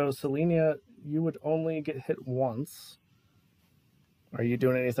right, so Selenia, you would only get hit once. Are you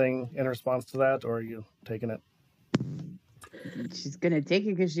doing anything in response to that, or are you taking it? She's gonna take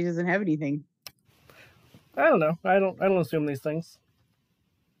it because she doesn't have anything. I don't know. I don't assume these things.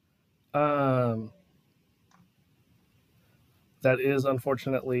 That is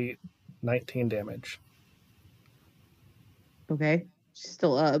unfortunately 19 damage. Okay. She's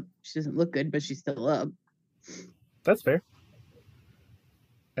still up. She doesn't look good, but she's still up. That's fair.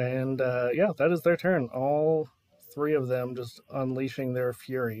 And yeah, that is their turn. All 3 of them just unleashing their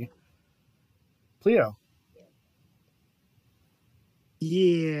fury. Cleo.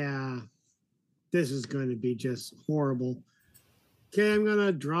 Yeah. This is going to be just horrible. Okay, I'm going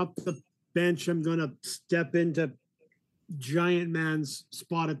to drop the bench. I'm going to step into Giant Man's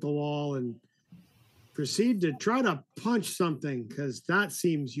spot at the wall and proceed to try to punch something because that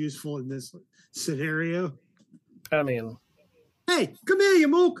seems useful in this scenario. I mean, Hey, come here, you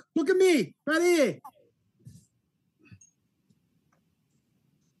mook. Look at me. Right here.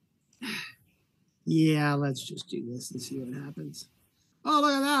 Yeah, let's just do this and see what happens. Oh,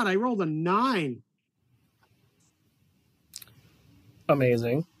 look at that. I rolled a 9.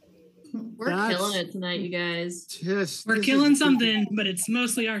 amazing. We're That's killing it tonight, you guys. Just We're this killing is- something, but it's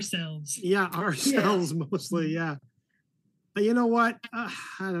mostly ourselves. Yeah, ourselves mostly. Yeah. But you know what?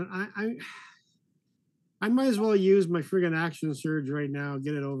 I might as well use my friggin' action surge right now.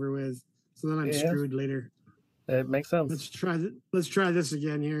 Get it over with, so then I'm Yeah. screwed later. It makes sense. Let's try this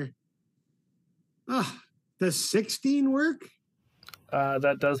again here. Does 16 work?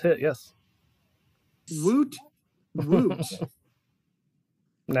 That does hit, yes. Woot, woot.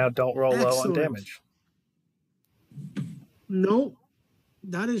 Now don't roll low on Excellent. damage. Nope,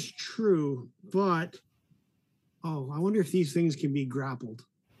 that is true. But I wonder if these things can be grappled.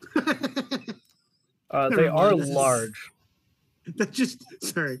 They Never are mind. large.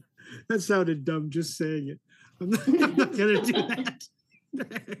 Sorry, that sounded dumb. Just saying it. I'm not gonna do that.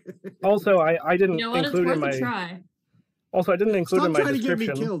 Also, I didn't You know what? It's include worth in a my. try. Also, I didn't include in Stop my trying to get me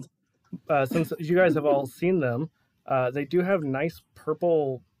description. killed. Since you guys have all seen them, they do have nice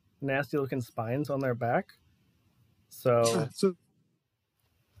purple, nasty-looking spines on their back. So So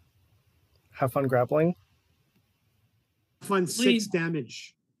have fun grappling. fun Please. 6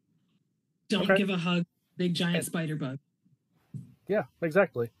 damage. Don't Okay. give a hug, big giant spider bug. Yeah,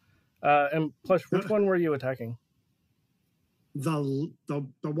 exactly. And plus, which one were you attacking? The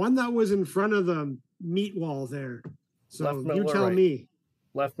one that was in front of the meat wall there. So Left, middle, you or tell right? me.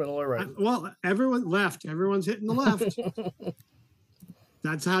 Left, middle, or right? Well, everyone left. Everyone's hitting the left.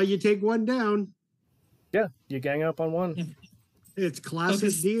 That's how you take one down. Yeah, you gang up on one. Yeah. It's classic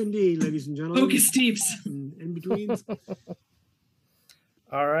Focus. D&D, ladies and gentlemen. Focus Steeps. In betweens.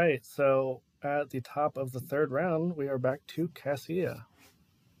 All right, so at the top of the 3rd round, we are back to Cassia.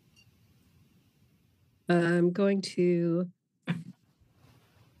 I'm going to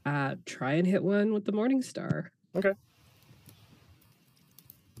try and hit one with the Morning Star. Okay.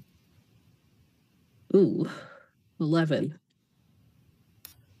 Ooh, 11.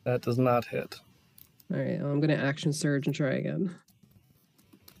 That does not hit. All right, I'm going to action surge and try again.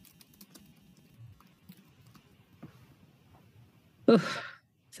 Ugh,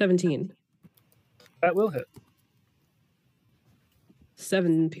 17. That will hit.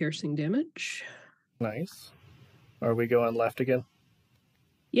 7 piercing damage. Nice. Are we going left again?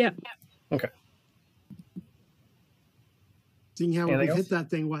 Yeah. Seeing how Anything we've else? hit that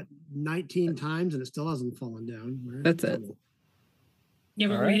thing, 19 times and it still hasn't fallen down. We're in That's it. trouble. Yeah,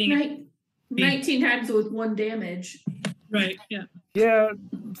 we're All right. reading it. 19 times with 1 damage. Right, yeah. Yeah,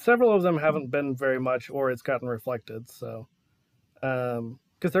 several of them haven't been very much, or it's gotten reflected. So,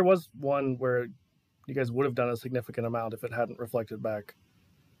 because there was one where you guys would have done a significant amount if it hadn't reflected back.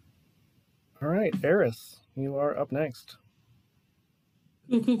 All right, Eris, you are up next.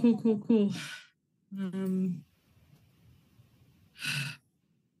 Cool.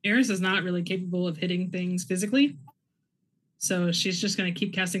 Eris is not really capable of hitting things physically. So she's just going to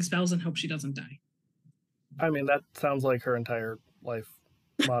keep casting spells and hope she doesn't die. I mean, that sounds like her entire life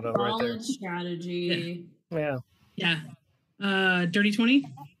motto right there. Solid strategy. Yeah, Yeah. Dirty 20.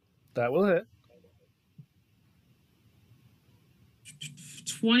 that will hit.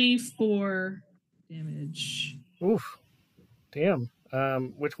 24 damage. Oof. Damn.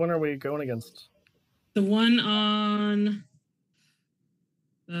 Which one are we going against? The one on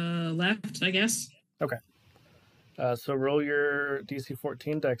the left, I guess. Okay. So roll your DC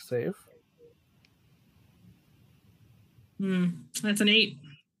 14 dex save. That's an 8.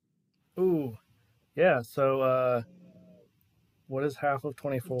 Ooh. Yeah, so what is half of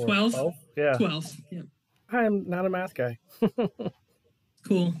 24? 12? Yeah. 12. Yep. I'm not a math guy.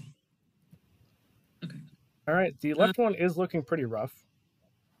 Cool. All right, the left one is looking pretty rough.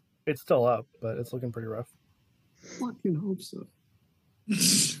 It's still up, but it's looking pretty rough. Fucking hope so.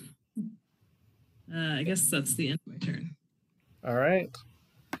 I guess that's the end of my turn. All right.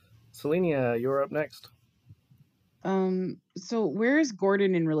 Selenia, you're up next. So where is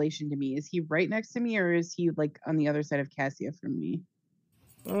Gordon in relation to me? Is he right next to me, or is he like on the other side of Cassia from me?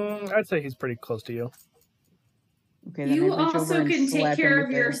 I'd say he's pretty close to you. Okay, then You I reach over also and can take slap him care with of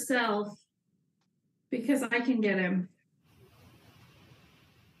the- yourself because I can get him.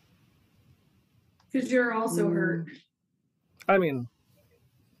 Because you're also hurt. I mean,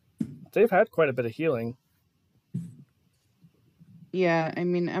 they've had quite a bit of healing. Yeah, I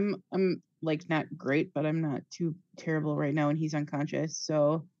mean, I'm like not great, but I'm not too terrible right now, and he's unconscious.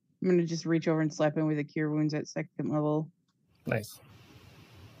 So I'm gonna just reach over and slap him with a cure wounds at 2nd level. Nice.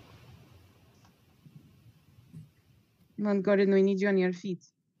 Come on, Gordon, we need you on your feet.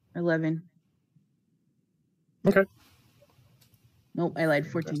 11. Okay. Nope, I lied.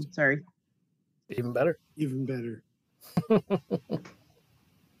 14. Sorry. Even better. Even better.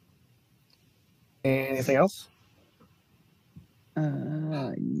 Anything else?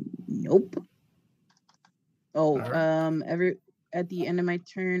 Nope. Oh, at the end of my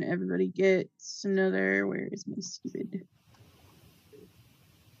turn, everybody gets another. Where is my stupid?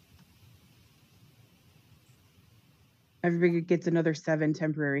 Everybody gets another 7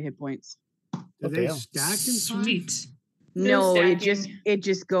 temporary hit points. Do they stack in 5? Sweet. No, No it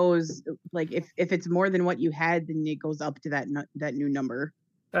just goes like if it's more than what you had, then it goes up to that new number.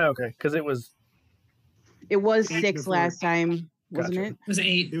 Oh, okay, because it was 6 before. last time, wasn't Gotcha. it? It was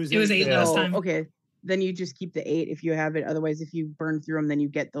 8. It was It was 8 eight. last Oh, time. okay. Then you just keep the 8 if you have it. Otherwise, if you burn through them, then you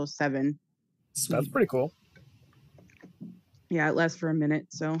get those 7. that's Sweet. pretty cool. Yeah, it lasts for a minute,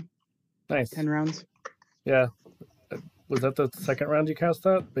 so Nice. 10 rounds. Yeah. Was that the second round you cast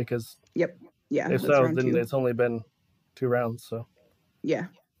that? Because Yeah, if that's so, round then 2. it's only been 2 rounds. So Yeah,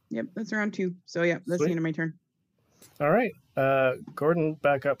 yep, that's round 2. So yeah, that's Sweet. the end of my turn. all right. Gordon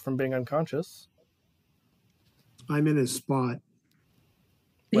back up from being unconscious. I'm in his spot.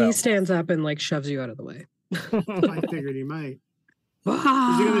 Well. He stands up and like shoves you out of the way. I figured he might.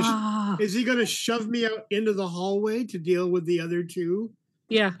 Ah! Is he gonna shove me out into the hallway to deal with the other two,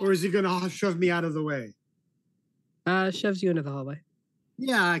 Yeah, or is he gonna shove me out of the way? shoves you into the hallway.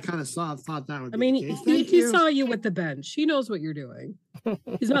 Yeah, I kind of thought that would. I be mean, the case. he Thank you. saw you with the bench. He knows what you're doing.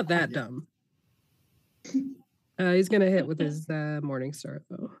 He's not that dumb. He's gonna hit with his Morning Star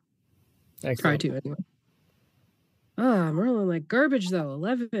though. Try Excellent. to anyway. Ah, I'm rolling like garbage though.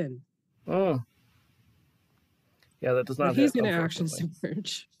 11. Oh. Yeah, that does But not he's hit, gonna action unfortunately.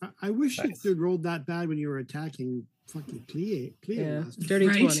 surge. I wish Nice. you'd rolled that bad when you were attacking fucking Cleo Yeah, last time. dirty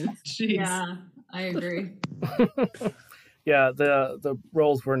Right? 20. Jeez. Yeah, I agree. Yeah, the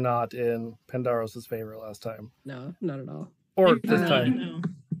rolls were not in Pandaros' favor last time. No, not at all. Or Maybe this not, time. no.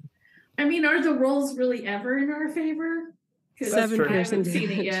 I mean, are the rolls really ever in our favor? Because That's I true. haven't seen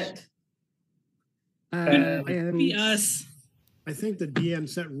damage. it yet. And- And Be us. I think the DM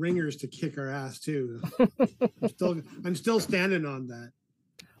set ringers to kick our ass too. I'm still standing on that.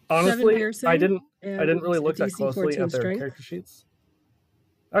 Honestly, piercing I didn't and really a look that DC closely 14 at their strength. character sheets.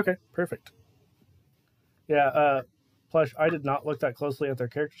 Okay, perfect. Yeah, Plush, I did not look that closely at their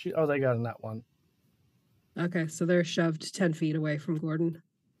character sheet. Oh, they got in that one. Okay, so they're shoved 10 feet away from Gordon.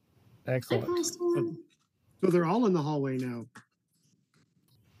 Excellent. So they're all in the hallway now.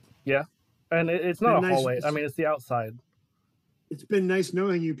 Yeah. And it's not a Been nice- hallway. I mean, it's the outside. It's been nice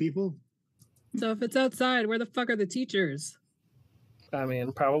knowing you people. So if it's outside, where the fuck are the teachers? I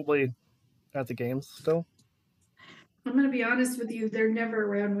mean, probably at the games still. I'm going to be honest with you. They're never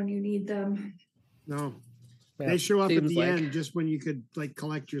around when you need them. No, Yeah. they show up at Seems the like. end just when you could like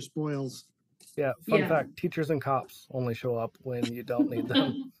collect your spoils. Yeah, fun Yeah. fact, teachers and cops only show up when you don't need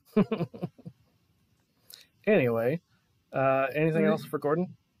them. Anyway, anything else for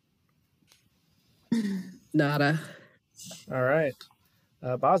Gordon? Nada. All right.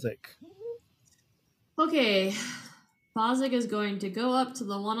 Bozic. Okay. Bozic is going to go up to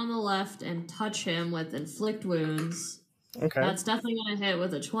the one on the left and touch him with inflict wounds. Okay. That's definitely going to hit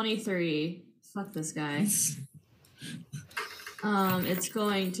with a 23. Fuck this guy. It's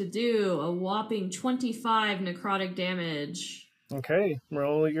going to do a whopping 25 necrotic damage. Okay.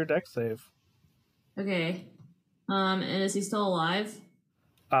 Roll your dex save. Okay. And is he still alive?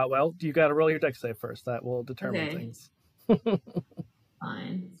 Well, you got to roll your dex save first. That will determine Okay. things.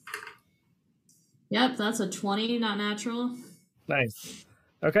 Fine. Yep, that's a 20, not natural. Nice.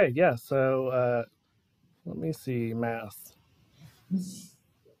 Okay, yeah, so let me see math.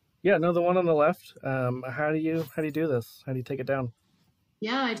 Yeah, no, the one on the left. How do you do this? How do you take it down?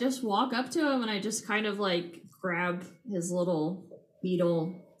 Yeah, I just walk up to him and I just kind of like grab his little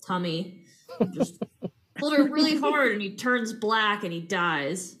beetle tummy. Just pull it really hard and he turns black and he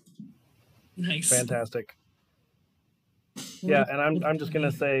dies. Nice. Fantastic. Yeah, and I'm just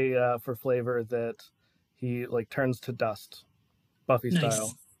gonna say for flavor that he like turns to dust, Buffy Nice.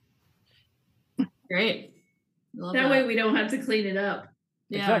 style. Great. Love That way we don't have to clean it up.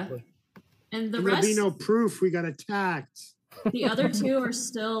 Yeah. Exactly. And the There'll be rest, no proof we got attacked. the other two are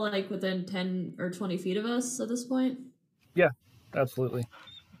still like within 10 or 20 feet of us at this point. Absolutely.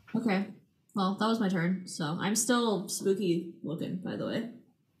 Okay. Well, that was my turn. So I'm still spooky looking, by the way,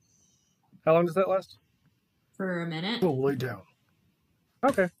 How long does that last? for a minute. Oh, lay down.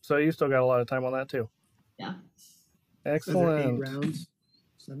 Okay, so you still got a lot of time on that too. Yeah. Are there 8 Excellent. rounds?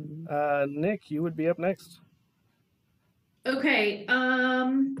 7? Nick, you would be up next. Okay.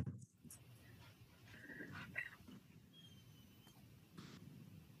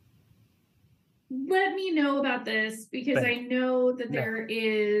 Let me know about this because I know that Yeah. there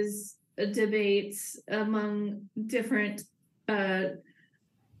is a debates among different DMs,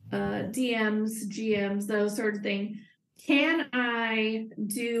 GMs, those sort of thing. Can I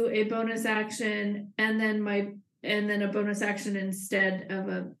do a bonus action and then a bonus action instead of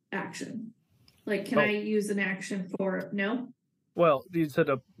a action? Like, can Oh. I use an action for no? Well, you said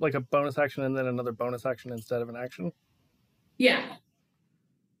a bonus action and then another bonus action instead of an action. Yeah.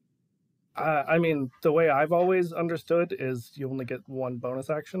 I mean, the way I've always understood is you only get one bonus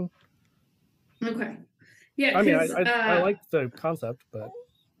action. Okay. Yeah. I mean, 'cause, I like the concept, but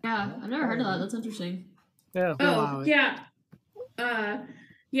Yeah, I've never heard of that. That's interesting. yeah. Allow Oh it. yeah.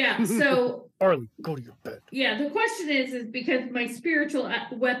 Yeah. So Arlie, go to your bed. yeah, the question is because my spiritual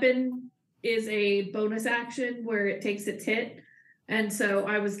weapon is a bonus action where it takes its hit, and so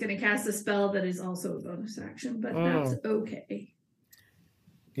I was going to cast a spell that is also a bonus action, but that's okay.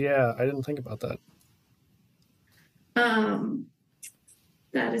 Yeah, I didn't think about that.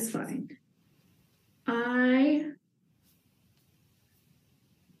 That is fine.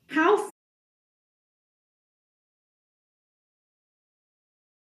 How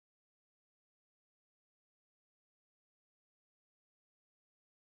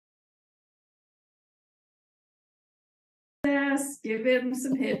fast? Give him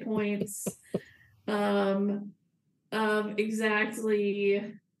some hit points.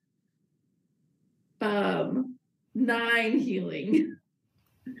 Exactly 9 healing.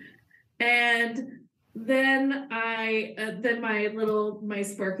 And then my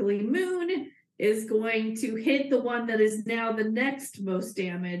sparkly moon is going to hit the one that is now the next most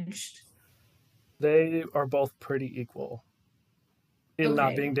damaged. They are both pretty equal in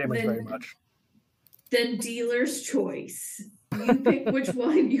not Okay, being damaged very then- much. Then dealer's choice. You pick which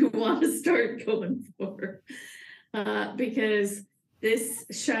one you want to start going for. Because this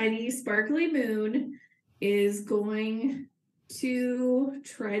shiny, sparkly moon is going to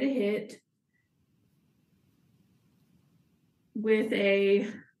try to hit with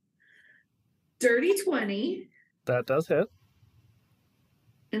a dirty 20. That does hit.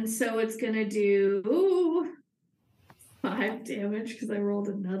 And so it's going to do 5 damage because I rolled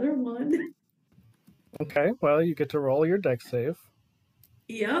another one. Okay, well, you get to roll your dex save.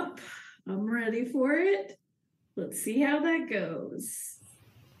 Yep, I'm ready for it. Let's see how that goes.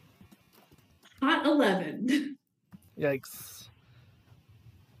 Hot 11. Yikes.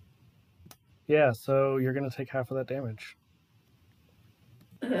 Yeah, so you're going to take half of that damage.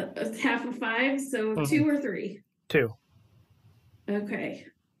 Half of 5, so 2 or 3. 2. Okay,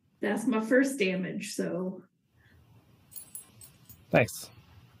 that's my first damage, so Nice.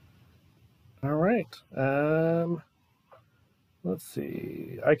 All right. Let's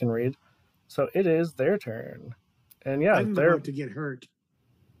see. I can read. So it is their turn. And yeah, I'm they're about to get hurt.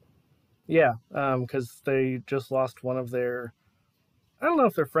 yeah, because they just lost one of their I don't know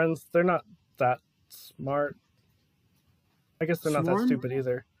if they're friends. They're not that smart. I guess they're not that Swarm? stupid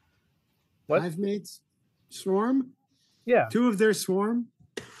either. What? Hive mates? Swarm? Yeah, 2 of their swarm?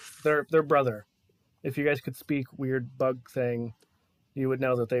 their brother. if you guys could speak weird bug thing, you would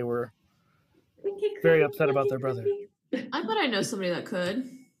know that they were very upset about their brother. I bet I know somebody that could.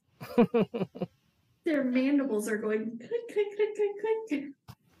 Their mandibles are going click, click, click, click, click.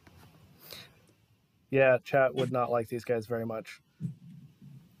 Yeah, chat would not like these guys very much.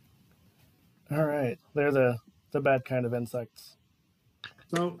 All right, they're the bad kind of insects.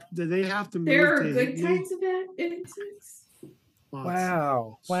 So do they have to move There are to good hit me? kinds of insects.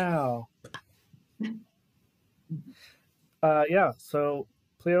 Wow. Yeah, so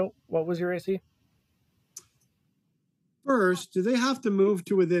Cleo, what was your AC? First, do they have to move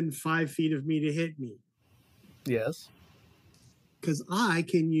to within 5 feet of me to hit me? Yes. Because I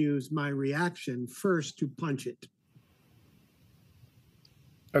can use my reaction first to punch it.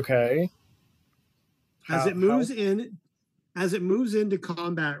 Okay. As it moves into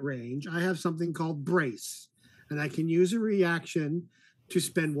combat range, I have something called brace, and I can use a reaction to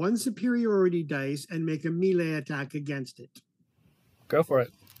spend 1 superiority dice and make a melee attack against it. Go for it.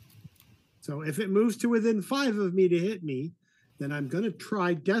 So if it moves to within 5 of me to hit me, then I'm going to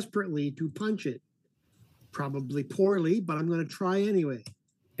try desperately to punch it. Probably poorly, but I'm going to try anyway.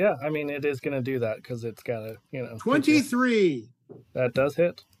 Yeah, I mean, it is going to do that because it's got to, 23. That does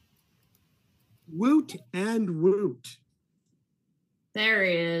hit. Woot and woot. There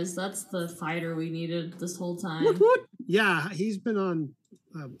he is. That's the fighter we needed this whole time. Woot, woot. Yeah, he's been on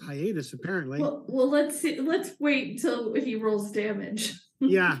hiatus apparently. Well, let's see. Let's wait until he rolls damage.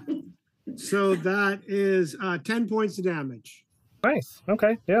 Yeah. So that is 10 points of damage. Nice.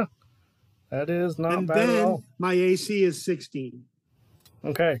 Okay. Yeah. That is not And bad at then all. my AC is 16.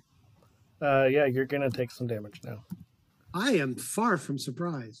 Okay. Yeah, you're going to take some damage now. I am far from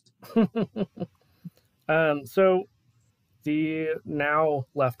surprised. So the now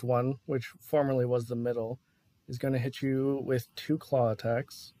left one, which formerly was the middle, is going to hit you with 2 claw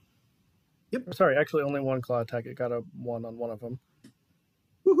attacks. Yep. Or, sorry, actually only 1 claw attack. It got a 1 on one of them.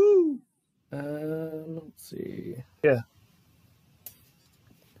 Woohoo! Let's see. Yeah.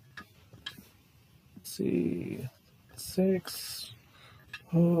 Let's see. 6.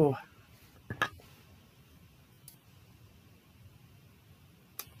 Oh.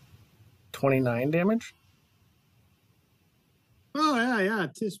 $29 damage. Oh, yeah.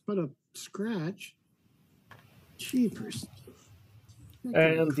 Just but a scratch. Jeepers.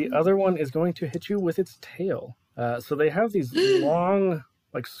 And the other one is going to hit you with its tail. So they have these long,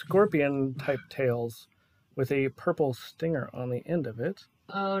 like scorpion type tails with a purple stinger on the end of it.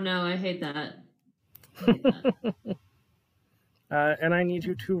 Oh no, I hate that. And I need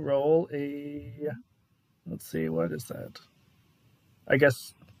you to roll a, let's see, what is that? I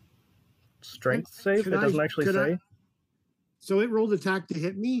guess strength save? It doesn't actually say. So it rolled attack to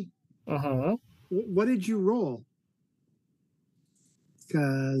hit me? Uh-huh. What did you roll?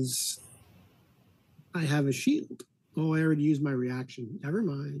 Because I have a shield. Oh, I already used my reaction. Never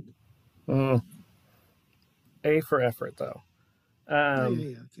mind. A for effort, though.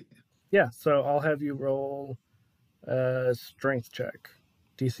 Okay. Yeah, so I'll have you roll a strength check.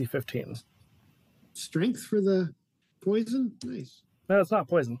 DC 15. Strength for the poison? Nice. No, it's not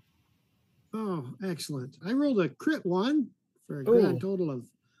poison. Oh, excellent. I rolled a crit 1 for a grand total of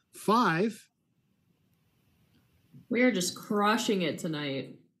 5. We are just crushing it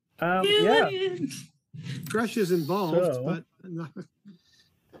tonight. Yeah. Crush is involved, So- but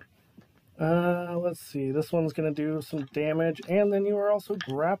Let's see. This one's going to do some damage, and then you are also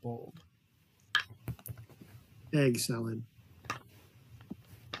grappled. egg salad.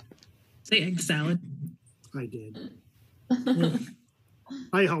 Say egg salad. I did.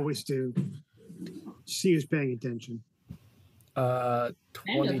 I always do. She was paying attention. 22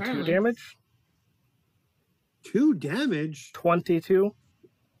 apparently. damage. 2 damage? 22.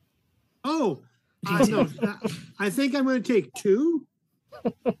 Oh, no. I think I'm going to take 2.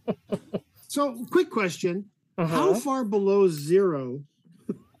 So, quick question. How far below 0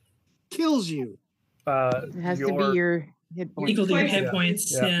 kills you? It has to be your hit points. Equal to your hit Yeah.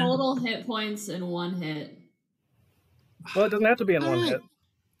 points. Yeah. Yeah. Total hit points in 1 hit. Well, it doesn't have to be in one Alright. hit.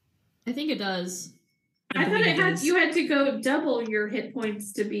 I think it does. I thought believe it had does. you had to go double your hit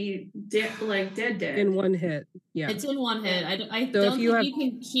points to be dead. In one hit. Yeah. It's in 1 hit. I So if don't you think have- you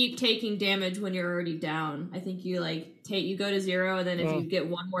can keep taking damage when you're already down. I think you you go to 0, and then if you get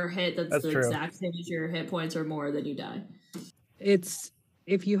 1 more hit that's the true. exact same as your hit points or more, then you die. It's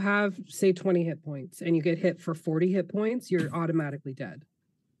if you have, say, 20 hit points and you get hit for 40 hit points, you're automatically dead.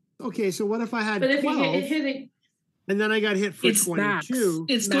 Okay, so what if I had But if 12 you get hit, and then I got hit for It's max. 22?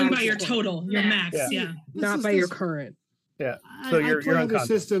 It's going by Max. your total, your max. Max. Yeah. This Not is by your this- current. Yeah. I- So I you're play other unconscious.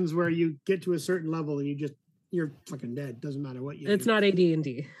 systems where you get to a certain level and you're fucking dead. Doesn't matter what you It's do. not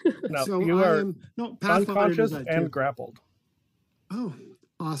AD&D. No, So you I are am Pathfinder does unconscious that and too. grappled. Oh,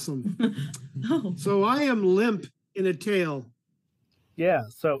 awesome. Oh, So I am limp in a tail. Yeah,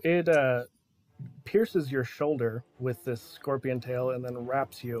 so it pierces your shoulder with this scorpion tail and then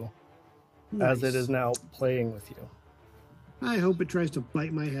wraps you as it Nice. is now playing with you. I hope it tries to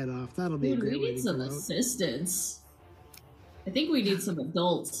bite my head off. That'll be Dude, a great we way need to some go out. assistance. I think we need some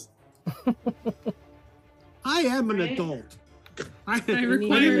adults. I am an Right. adult. I I You need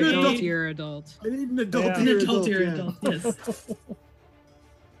require an a- adultier adult. I need an adult. Yeah. an here, adult or yeah. adult. Yes.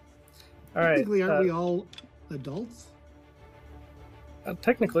 All right. Technically, aren't we all adults?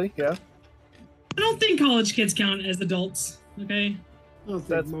 Technically, yeah. I don't think college kids count as adults. Okay. I don't think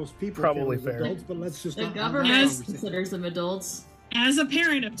That's most people probably count as fair. adults, but let's just The not have that government Yes. conversation. considers them adults. As a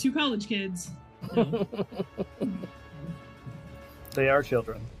parent of 2 college kids. No. They are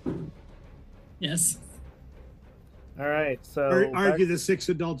children. Yes. All right, so Argue the 6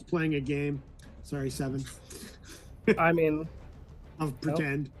 adults playing a game. Sorry, 7. I mean, I'll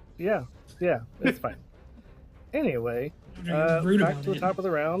pretend. yeah, it's fine. Anyway, I'm rude back about to the it. top of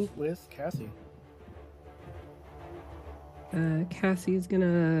the round with Cassie. Cassie's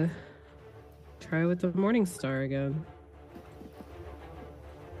gonna try with the Morning Star again.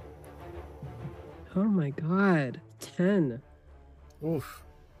 Oh my god, 10. Oof.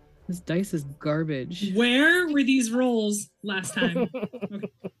 This dice is garbage. Where were these rolls last time?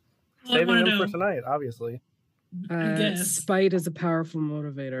 Okay. All I Saving want them to for know. tonight, obviously. I guess. Spite is a powerful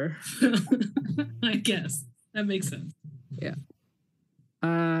motivator. I guess that makes sense. Yeah,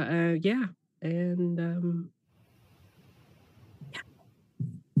 and yeah,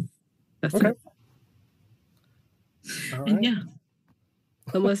 that's Okay. it. All And right. yeah,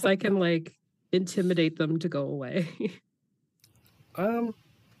 Unless I can like intimidate them to go away.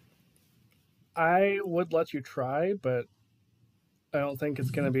 I would let you try, but I don't think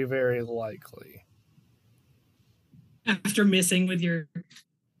it's going to be very likely. after missing with your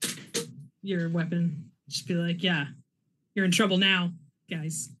weapon, just be like, yeah, you're in trouble now,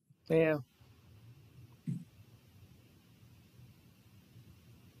 guys. Yeah.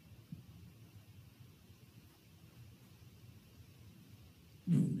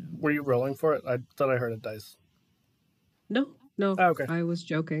 Were you rolling for it? I thought I heard a dice. No, Oh, okay. I was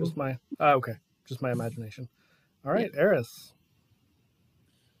joking. Just my okay. Just my imagination. All right, Eris.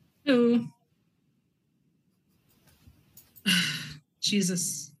 Oh,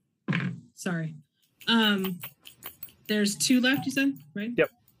 Jesus. Sorry. There's 2 left, you said, right? Yep.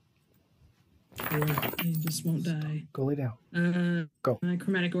 They just won't die. Go lay down. Go.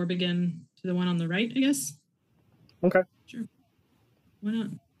 Chromatic orb again to the one on the right, I guess. Okay. Sure. Why not?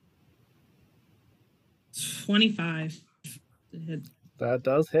 25 to hit. That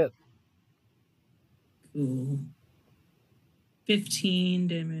does hit. Cool. 15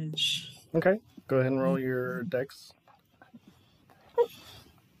 damage. Okay. Go ahead and roll your dex.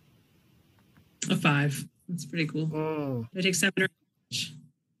 A 5. That's pretty cool. Mm, I take 7 damage.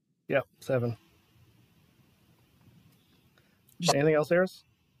 yep, 7. Anything else, Eris?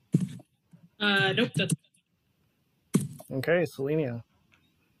 Nope, that's Okay, Selenia.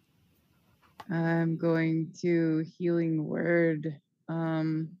 I'm going to healing word.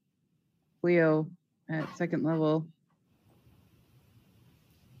 Leo at 2nd level.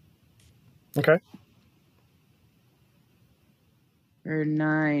 Okay. For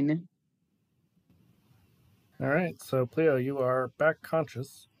 9. All right. So, Pleo, you are back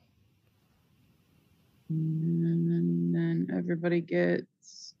conscious. And then everybody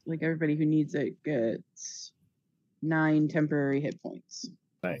gets, like everybody who needs it gets 9 temporary hit points.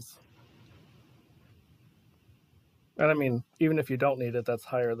 Nice. And I mean, even if you don't need it, that's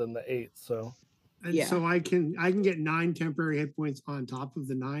higher than the 8. So, And Yeah. so I can get 9 temporary hit points on top of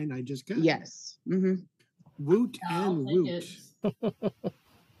the 9 I just got. Yes. Mm-hmm. Woot I'll and take woot. it.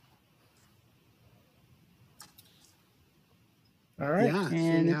 all right. Yeah. And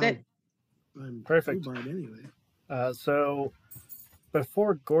seeing that's how it. I'm Perfect. rhubarb anyway. So,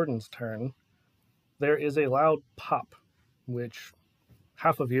 before Gordon's turn, there is a loud pop, which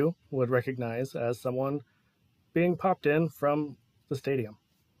half of you would recognize as someone being popped in from the stadium,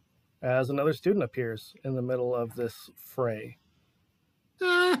 as another student appears in the middle of this fray.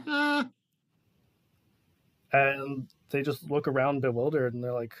 And they just look around bewildered, and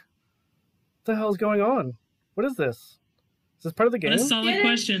they're like, what the hell is going on? What is this? Is this part of the what a game? solid Get it.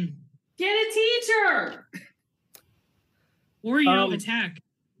 question. Get a teacher. Or Um, attack,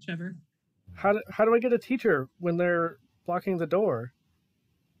 whichever. How do I get a teacher when they're blocking the door?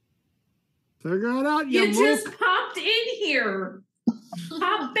 Figure it out, you You mook. just popped in here.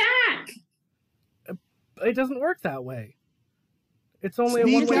 Pop back. It doesn't work that way. It's only a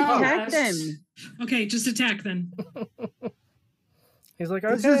Sneak one-way out. pop. Attack them. Okay, just attack then. He's like,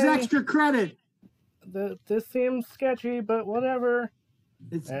 This is okay, extra credit. this seems sketchy, but whatever.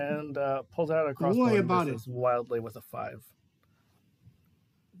 It's And pulls out a crossbow worry and about misses wildly with a 5.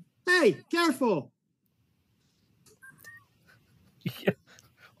 hey, careful.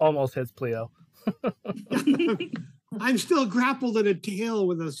 Almost hits Pleo. I'm still grappled in a tail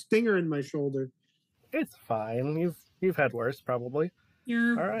with a stinger in my shoulder. It's fine. You've had worse, probably.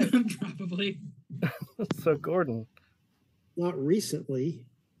 You're All right. probably. So Gordon, Not recently.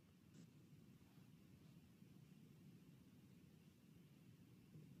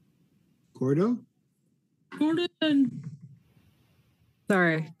 Gordo? Gordon.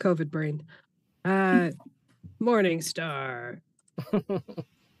 Sorry, COVID brain. Morning Star.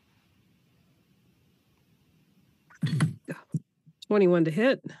 21 to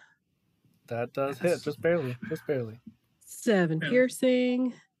hit. that does hit just barely, 7 Yeah.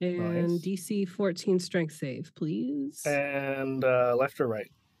 piercing and Nice. DC 14 strength save, please. And left or right?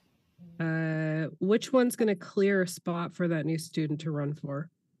 Which one's going to clear a spot for that new student to run for?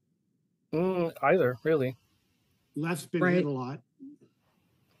 Either, really. Left's been Right. hit a lot.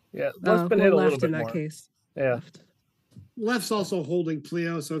 Yeah, left's been well, hit a left little bit in that more. case. Yeah. Left. Left's also holding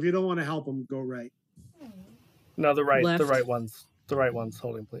Pleo, so if you don't want to help him, go right. No, the right Left. right one's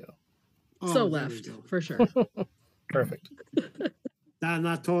holding Pleo. Oh, So there we left, go. for sure. Perfect.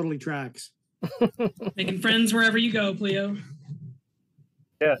 That totally tracks. Making friends wherever you go, Pleo.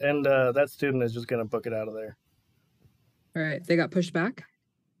 Yeah, and that student is just gonna book it out of there. All right, they got pushed back.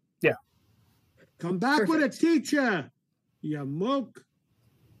 Come back with a Perfect. teacher, you moke.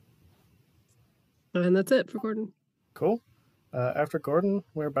 And that's it for Gordon. Cool. After Gordon,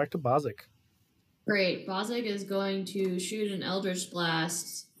 we're back to Bozic. Great. Bozic is going to shoot an Eldritch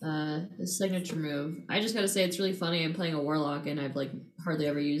Blast, his signature move. I just gotta say, it's really funny. I'm playing a Warlock, and I've hardly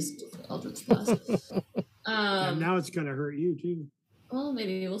ever used Eldritch Blast. And now it's gonna hurt you too. Well,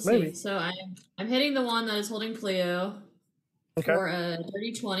 maybe we'll see. Maybe. So I'm hitting the one that is holding Pleo Okay. for a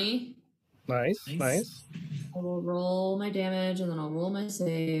dirty 20. Nice. Nice. I will roll my damage, and then I'll roll my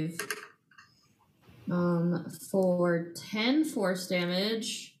save. For 10 force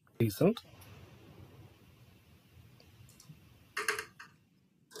damage. Decent.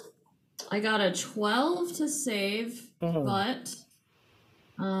 I got a 12 to save, Mhm. but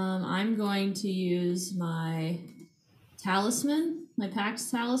I'm going to use my talisman, my Pax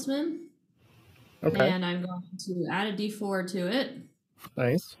talisman, Okay. and I'm going to add a d4 to it.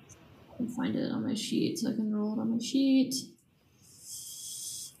 Nice. I can find it on my sheet, so I can roll it on my sheet.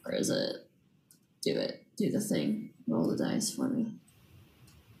 Where is it? Do it. Do the thing. Roll the dice for me.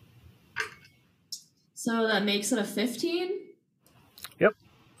 So that makes it a 15.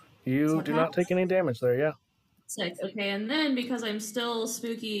 You So do not take any damage there, yeah. Sick. Okay, and then because I'm still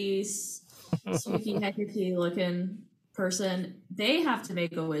spooky Hecate looking person, they have to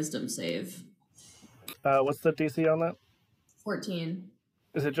make a wisdom save. What's the DC on that? 14.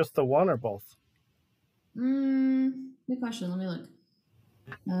 Is it just the one or both? Good question. Let me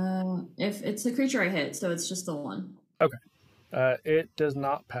look. If it's the creature I hit, so it's just the one. It does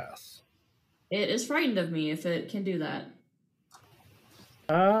not pass. It is frightened of me if it can do that.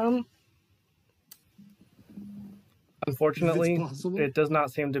 Unfortunately, If it's possible. it does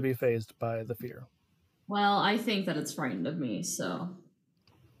not seem to be phased by the fear. Well, I think that it's frightened of me, so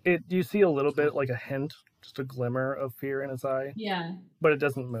You see a little bit, like a hint, just a glimmer of fear in its eye, yeah. but it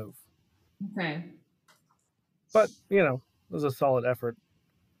doesn't move. Okay. But, it was a solid effort.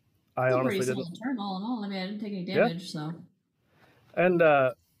 I Still honestly pretty didn't. solid turn all in all. I mean, I didn't take any Yeah. damage, so And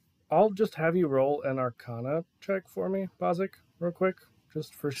I'll just have you roll an Arcana check for me, Bozic, real quick,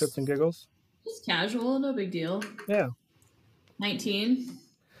 just for shits and giggles. just casual, no big deal. Yeah. 19.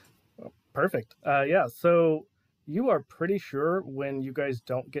 Perfect. Yeah, so you are pretty sure when you guys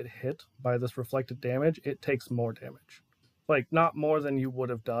don't get hit by this reflected damage, it takes more damage. Like, not more than you would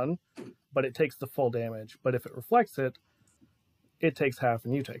have done, but it takes the full damage. But if it reflects it, it takes half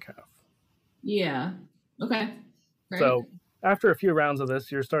and you take half. Yeah. Okay. Great. So after a few rounds of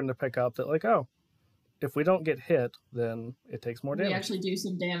this, you're starting to pick up that, like, oh, if we don't get hit, then it takes more we damage. actually do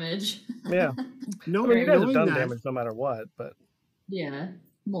some damage. Yeah. No, I mean, you guys have knowing done that, damage no matter what, but Yeah.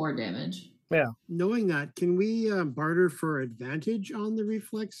 More damage. knowing that, can we barter for advantage on the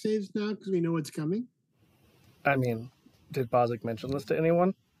reflex saves now because we know it's coming? I mean, did Bozic mention this to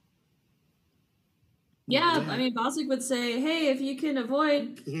anyone? Yeah, I mean, Bozic would say, hey, if you can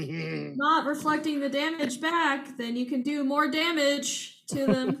avoid not reflecting the damage back, then you can do more damage to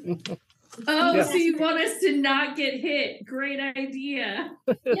them. Oh, Yeah. so you want us to not get hit? Great idea.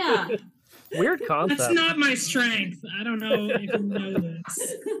 Yeah. Weird concept. That's not my strength. I don't know if you know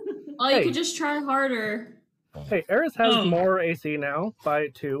this. Oh, you Hey. could just try harder. Hey, Eris has Oh. more AC now by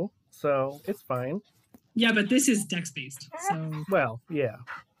 2, so it's fine. Yeah, but this is dex based. So Well, yeah.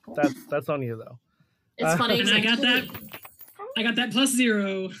 That's on you though. It's funny. and 'cause I got that. I got that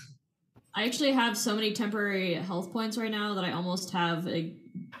 +0. I actually have so many temporary health points right now that I almost have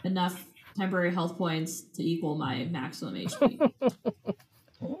enough temporary health points to equal my maximum HP.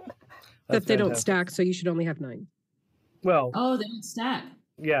 That they don't fantastic. stack, so you should only have 9. Well, Oh, they don't stack.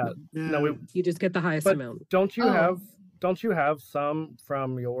 yeah. Yeah. No, You just get the highest But- amount. don't you Oh. have some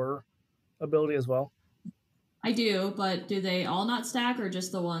from your ability as well? I do, but do they all not stack or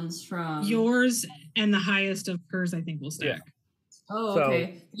just the ones from Yours and the highest of hers, I think, will stack. Oh, So, okay. it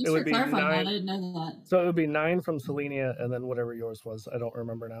Thanks would for be clarifying 9 that. I didn't know that. So it would be 9 from Selenia, and then whatever yours was. I don't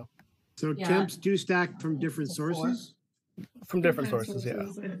remember now. So Yeah. temps do stack from different sources. From different sources, yeah.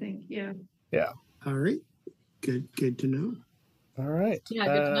 I think, yeah. All right. Good to know. All right. Yeah,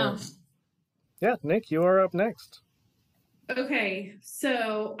 good to know. Yeah, Nick, you are up next. Okay,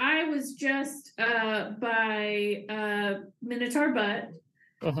 so I was just by Minotaur Butt.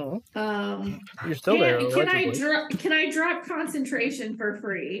 Uh-huh. You're still there. Can I allegedly. can I drop concentration for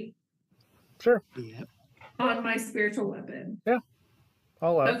free Sure. Yep. on my spiritual weapon?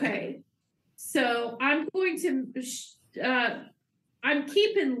 All out. Okay, so I'm going to I'm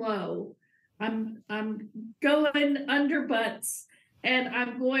keeping low. I'm going under butts, and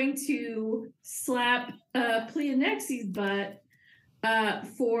I'm going to slap Pleonexi's butt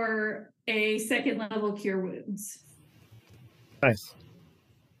for a 2nd level cure wounds. Nice.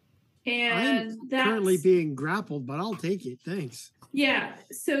 And that's Currently being grappled, but I'll take it. Thanks. yeah.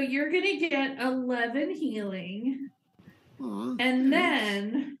 So you're gonna get 11 healing. Aw, And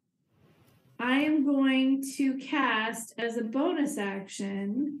thanks. then I am going to cast as a bonus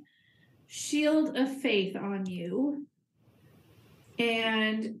action Shield of Faith on you.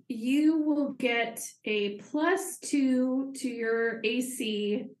 And you will get a +2 to your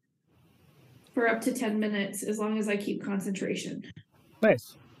AC for up to 10 minutes as long as I keep concentration.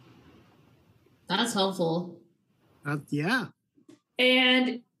 Nice. That's helpful. Yeah.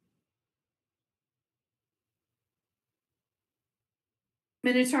 And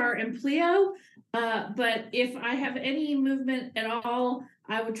Minotaur and Pleo, but if I have any movement at all,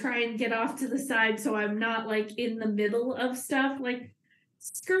 I would try and get off to the side so I'm not like in the middle of stuff, like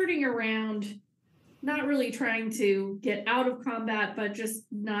skirting around, not really trying to get out of combat, but just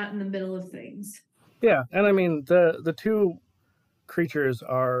not in the middle of things. Yeah, and I mean the 2 creatures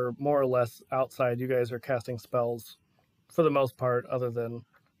are more or less outside. You guys are casting spells for the most part, other than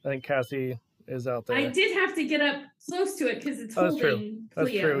I think Cassie is out there. I did have to get up close to it because it's Oh, that's true. holding That's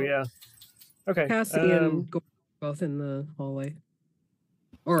Pleo. true, yeah. Okay. Cassie and Gordon are both in the hallway.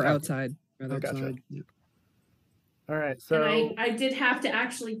 Or Oh. outside, rather. Gotcha. Outside. Yep. All right, so And I did have to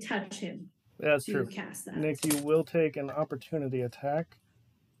actually touch him that's to true. cast that. Nick, you will take an opportunity attack,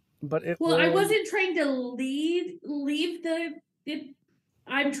 but it Well, I will- wasn't trying to leave it.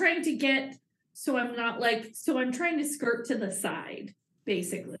 I'm trying to get so I'm not like so I'm trying to skirt to the side,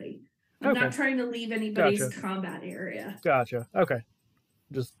 basically. I'm not Okay. trying to leave anybody's Gotcha. combat area. Gotcha. Okay.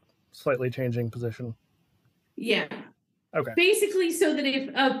 Just slightly changing position. Yeah. Okay. Basically so that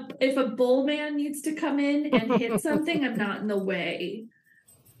if a bull man needs to come in and hit something, I'm not in the way.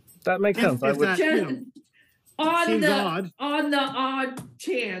 That makes If- sense. I if would that- Just you know, on seems the odd. on the odd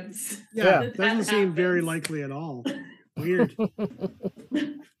chance. Yeah, that doesn't seem very happens. likely at all. Weird.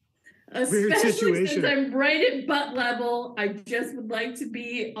 Especially situation. since I'm right at butt level, I just would like to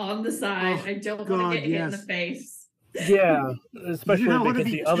be on the side. Oh, I don't want God, to get hit in the yes. face. Yeah, especially you don't want to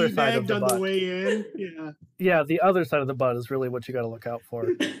because be the other side of teabagged the on butt. the way in. Yeah. Yeah, the other side of the butt is really what you got to look out for.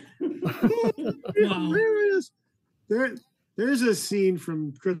 Wow. There is. There's a scene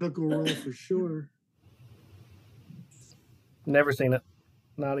from Critical Role for sure. Never seen it,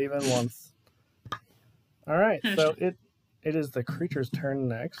 not even once. All right, so it is the creature's turn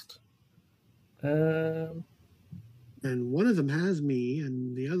next. And one of them has me,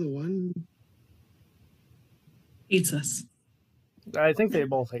 and the other one. Hates us, I think they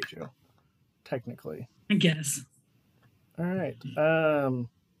both hate you, technically. I guess. All right.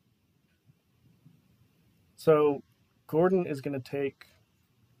 So Gordon is going to take,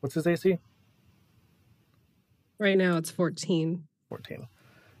 what's his AC? Right now it's 14. 14.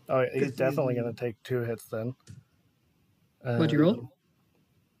 Oh, he's definitely going to take 2 hits then. What'd you roll?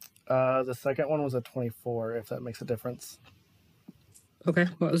 The second one was a 24, if that makes a difference. Okay,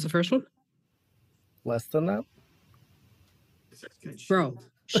 what was the first one? Less than that? Bro,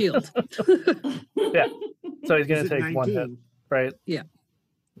 shield. Yeah. So he's going Is to it take 1 hit, 19? right? Yeah.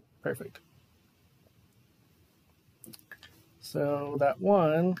 Perfect. So that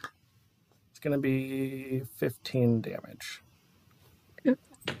one is going to be 15 damage. Yep.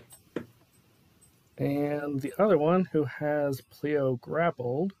 And the other one, who has Pleo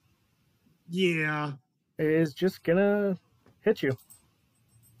grappled, Yeah. is just going to hit you.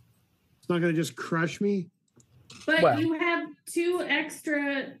 It's not going to just crush me. But Well. you have 2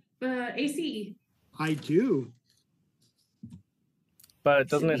 extra AC. I do. But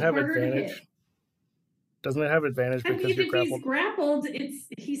doesn't Should it be have harder to advantage? hit. Doesn't it have advantage I because mean, you're if grappled? he's grappled,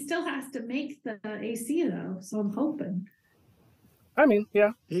 he still has to make the AC though. So I'm hoping. I mean,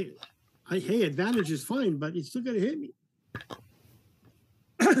 yeah. Hey, advantage is fine, but you still got to hit me.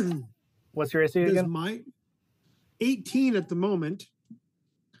 What's your AC Does again? my 18 at the moment.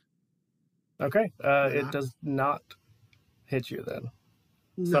 Okay. It Yeah. does not hit you then.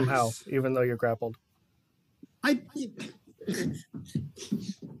 Somehow, Nice. even though you're grappled. I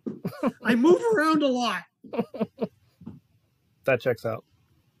move around a lot. That checks out.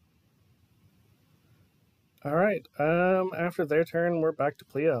 All right. After their turn, we're back to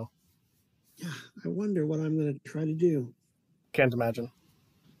Pleo. Yeah, I wonder what I'm going to try to do. Can't imagine.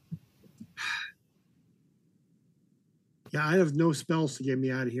 Yeah, I have no spells to get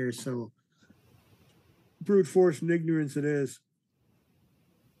me out of here, so brute force and ignorance it is.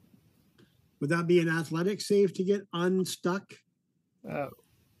 Would that be an athletics save to get unstuck?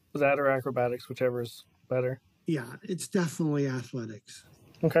 That or acrobatics, whichever is better. Yeah, it's definitely athletics.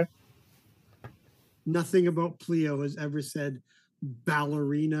 Okay. Nothing about Pleo has ever said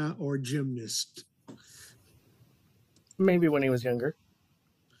ballerina or gymnast. Maybe when he was younger.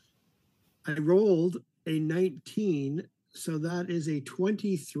 I rolled a 19, so that is a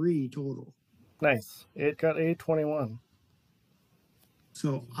 23 total. Nice. It got a 21.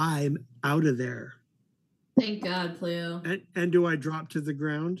 So I'm out of there. Thank God, Pleo. And do I drop to the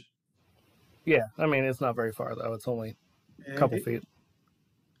ground? Yeah, I mean, it's not very far, though. It's only a couple feet.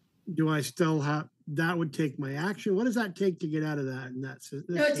 Do I still have, that would take my action? What does that take to get out of that? And that's it.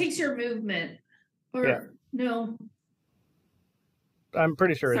 No, it takes your movement. Or Yeah. no. I'm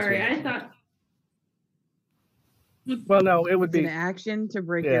pretty sure Sorry, it's... I thought Well, no, it would It's an be... action to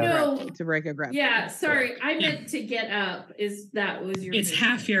break Yeah. No. to break a grapple. yeah, sorry. I meant to get up. That was your It's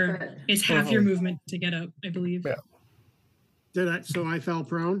half your but- it's half your movement to get up, I believe. Yeah. So I fell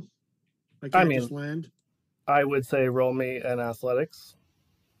prone? I can't mean- just land? I would say roll me an athletics.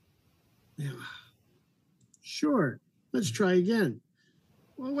 Yeah. Sure. Let's try again.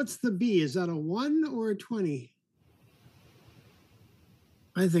 Well, what's the B? Is that a 1 or a 20?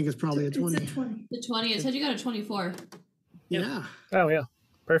 I think it's probably a It's 20. a 20. The 20. It said you got a 24. Yeah. Oh, yeah.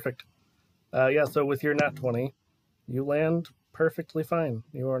 Perfect. Yeah, so with your nat 20, you land perfectly fine.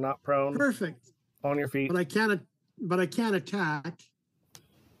 You are not prone, Perfect. on your feet. But I can't attack.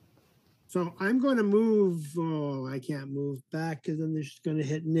 So I'm going to move. Oh, I can't move back because then they're just going to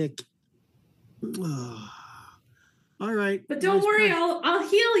hit Nick. All right. But don't Nice worry, press. I'll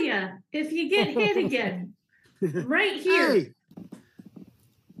heal you if you get hit again. Right here.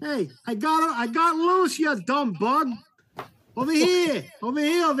 Hey, I got loose, you dumb bug. Over here.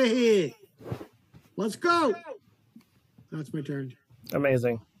 Let's go. That's my turn.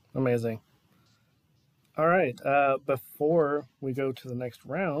 Amazing. All right. Before we go to the next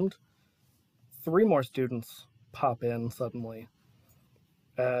round, 3 more students pop in suddenly.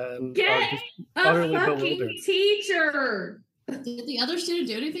 And are Get just a utterly fucking bewildered. teacher. Did the other student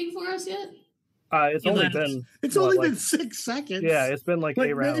do anything for us yet? It's He only left. been... It's what, only like- been 6 seconds. Yeah, it's been like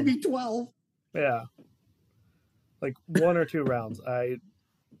 8 rounds. maybe 12. Yeah. Like 1 or 2 rounds.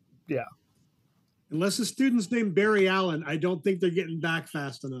 Unless the student's named Barry Allen, I don't think they're getting back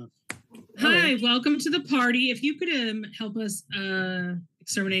fast enough. Hi, welcome to the party. If you could help us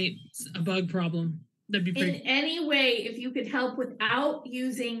exterminate a bug problem, that'd be In pretty. any way, if you could help without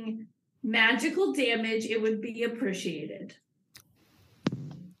using magical damage, it would be appreciated.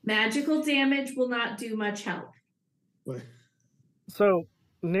 Magical damage will not do much help. But So,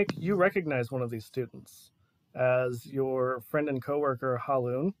 Nick, you recognize one of these students as your friend and coworker,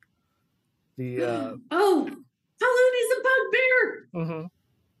 Haloon. The, Oh, Haloon is a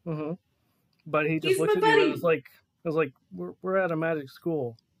bugbear. But he just He's looked my at you and buddy. was like, we're at a magic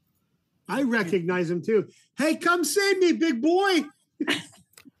school. I recognize him too. Hey, come save me, big boy.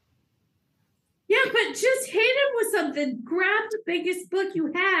 Yeah, but just hit him with something. Grab the biggest book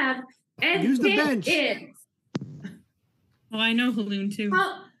you have and Use the hit bench. it. Oh, I know Haloon too.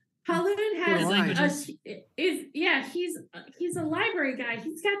 Haloon has Languages. he's a library guy.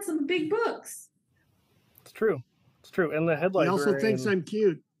 He's got some big books. It's true. And the head He also librarian, thinks I'm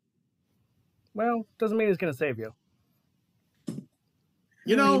cute. well, doesn't mean he's going to save you.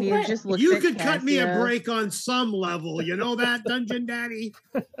 You know, Selenia just looks you at could cut me a Cassia. break on some level. You know that, Dungeon Daddy?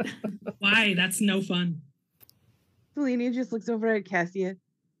 Why? That's no fun. Selenia just looks over at Cassia.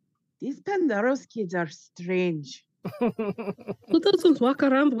 These Pandaros kids are strange. Who doesn't walk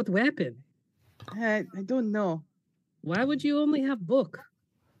around with weapon? I don't know. Why would you only have book?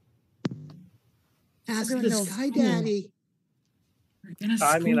 Ask don't the know. Sky Daddy.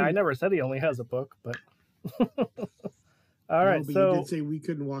 I mean, I never said he only has a book, but all right. No, but So you did say we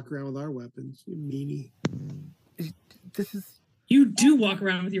couldn't walk around with our weapons, you meanie. this is You do walk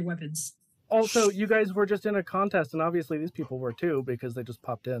around with your weapons. also, you guys were just in a contest, and obviously these people were too because they just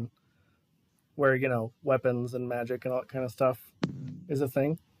popped in. Where weapons and magic and all that kind of stuff is a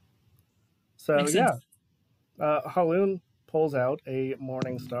thing. So Makes yeah, sense. Haloon pulls out a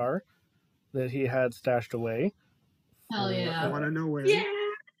Morning Star that he had stashed away. Hell for- I yeah. want to know where. Yeah.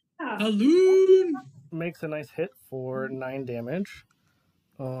 Balloon. Makes a nice hit for 9 damage.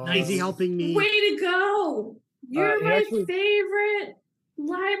 Is he helping me? Way to go. You're he my actually- favorite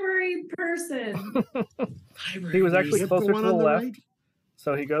library person. He was Did actually hit the closer to one the on the left, right?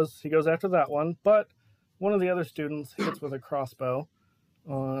 so he goes after that one. But one of the other students hits with a crossbow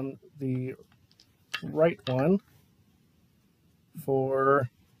on the right one for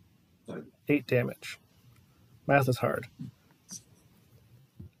 8 damage. Math is hard.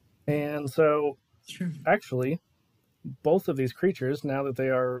 And so, It's true. actually, both of these creatures, now that they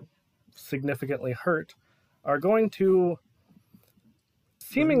are significantly hurt, are going to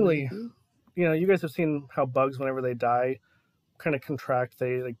seemingly, you guys have seen how bugs, whenever they die, kind of contract,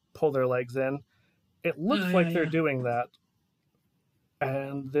 they pull their legs in. It looks Oh, like yeah, they're yeah. doing that.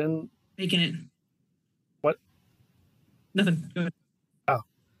 And then, Making it. What? Nothing. Go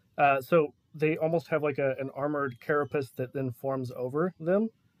ahead. so they almost have like an armored carapace that then forms over them.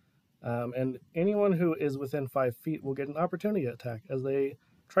 And anyone who is within 5 feet will get an opportunity attack as they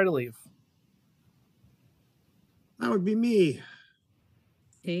try to leave. That would be me.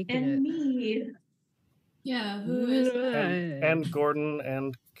 Taking And it. me. Yeah, who is that? And Gordon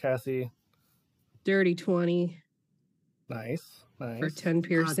and Cassie. Dirty 20 Nice. for 10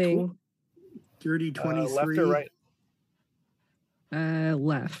 piercing. Dirty 23. Left or right?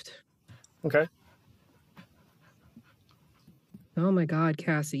 Left. Okay. Oh my god,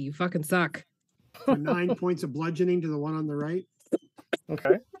 Cassie, you fucking suck. For 9 points of bludgeoning to the one on the right.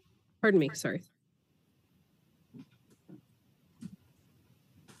 Okay. Pardon me, sorry.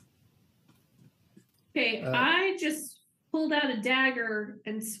 Okay, I just pulled out a dagger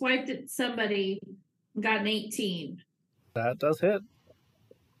and swiped at somebody and got an 18. That does hit.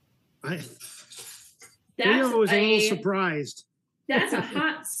 Leo was a little a surprised. that's a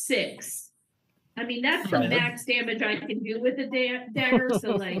hot 6. I mean, that's the Right. max damage I can do with a dagger.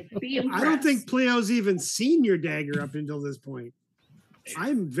 So, like, be impressed. I don't think Pleo's even seen your dagger up until this point.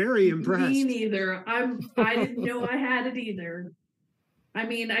 I'm very impressed. Me neither. I didn't know I had it either. I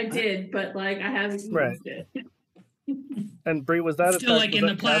mean, I did, but like, I haven't used Right. it. And Bree, was that Still attack- like was in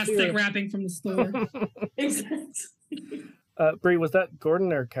the that Cassie plastic or- wrapping from the store. Exactly. Bree, was that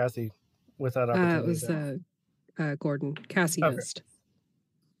Gordon or Cassie with that opportunity? It was attack? Gordon. Cassie Okay. missed.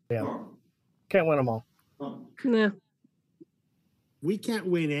 Yeah. Can't win them all. Nah. We can't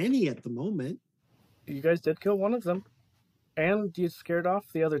win any at the moment. You guys did kill one of them, and you scared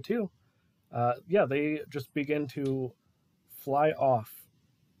off the other two. Yeah, they just begin to fly off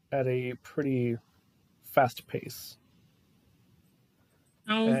at a pretty fast pace.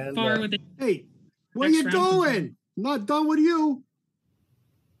 How And, far would they? Hey, where Next you round comes going? I'm not done with you.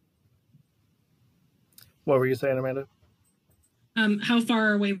 What were you saying, Amanda? How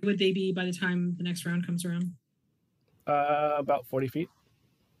far away would they be by the time the next round comes around? About 40 feet.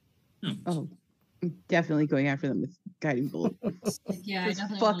 Oh, I'm definitely going after them with guiding bolt. Yeah, I Just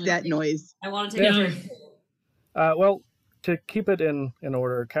definitely fuck wanna that take- noise. I want to take Yeah. a drink. Well, to keep it in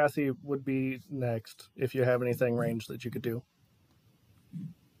order, Cassie would be next if you have anything ranged that you could do.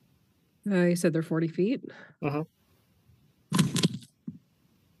 You said they're 40 feet. Mhm.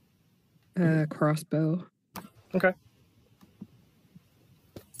 Crossbow. Okay.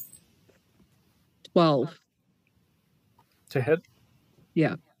 12. To hit?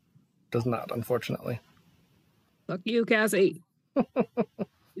 Yeah. Does not, unfortunately. Fuck you, Cassie.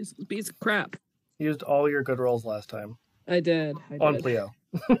 Useless piece of crap. Used all your good rolls last time I did. on Pleo.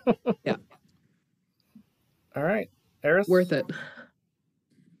 Yeah. All right. Eris? Worth it.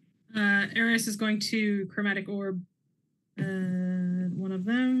 Eris is going to chromatic orb one of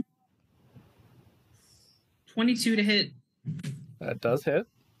them. 22 to hit. That does hit.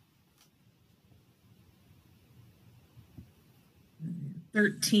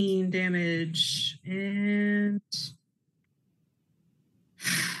 13 damage and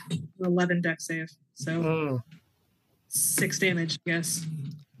 11 deck save. So Mm, 6 damage, I guess.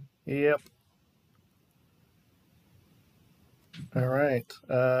 yep. All right.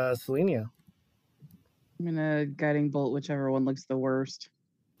 Selenia. I'm gonna guiding bolt whichever one looks the worst.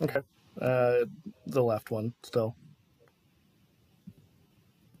 Okay. The left one still.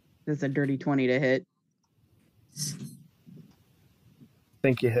 It's a dirty 20 to hit.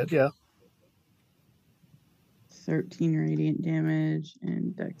 Think you hit, yeah. 13 radiant damage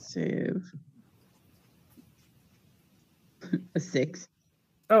and dex save. A 6.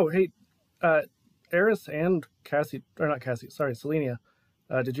 Oh, hey, Eris and Cassie, or not Cassie, sorry, Selenia.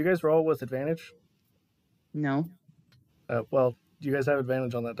 Did you guys roll with advantage? No. Well, you guys have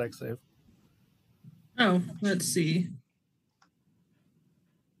advantage on that deck save. Oh, let's see.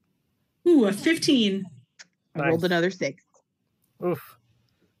 Ooh, a 15. I rolled Nice. another 6. Oof.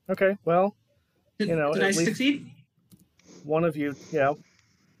 Okay, well, Did, You know, did at I least- succeed? one of you, yeah.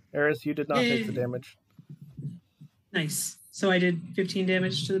 Eris, you did not take the Yay. damage. Nice. So I did 15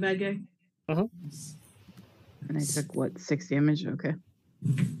 damage to the bad guy. And I took what, 6 damage? Okay.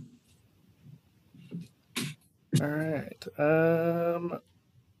 All right.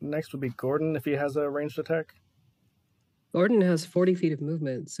 Next would be Gordon if he has a ranged attack. Gordon has 40 feet of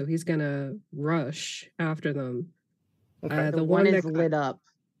movement, so he's gonna rush after them. Okay. The one is that lit up.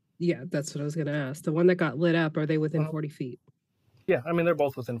 Yeah, that's what I was gonna ask. The one that got lit up, are they within Uh-huh. 40 feet? Yeah, I mean, they're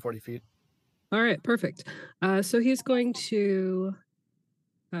both within 40 feet. All right, perfect. So he's going to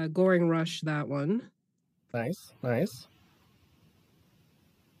Goring Rush that one. Nice, nice.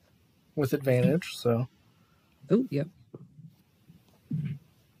 With advantage, so. Oh, yep.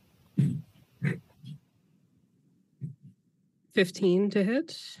 $15 to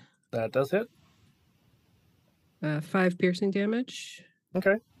hit. That does hit. 5 piercing damage.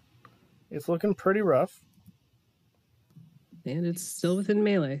 Okay. It's looking pretty rough. And it's still within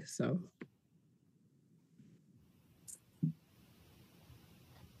melee, so.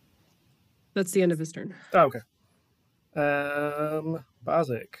 That's the end of his turn. Oh, okay.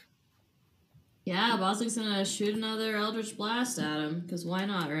 Bozic. Yeah, Bozik's gonna shoot another Eldritch Blast at him, because why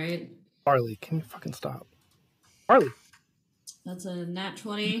not, right? Harley, can you fucking stop? Harley. That's a nat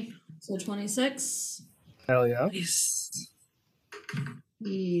 20, so 26. Hell yeah. Nice.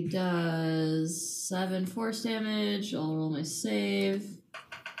 He does 7 force damage. I'll roll my save.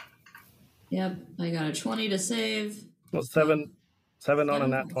 Yep, I got a 20 to save. Well, seven on a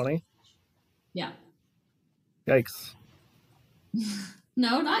nat 20. Yeah. Yikes.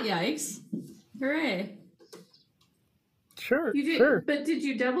 No, not yikes. Hooray. Sure, You did, sure. but did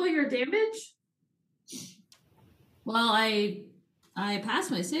you double your damage? Well, I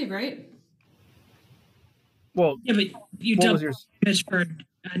passed my save, right? Well, Yeah, but you what was double your... damage for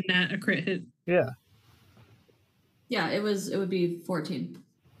a crit hit. Yeah. Yeah, it would be 14.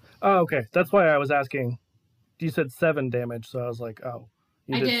 Oh, okay. That's why I was asking. You said 7 damage, so I was like, oh.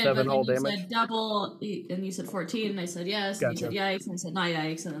 You I did did, 7 but whole then you damage? said double, and you said 14, and I said yes, and you said Gotcha. yikes, and I said not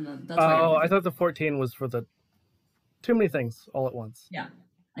yikes, and then that's why. Oh, I thought the 14 was for the... Too many things all at once. Yeah,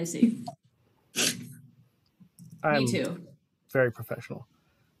 I see. I'm Me too. very professional.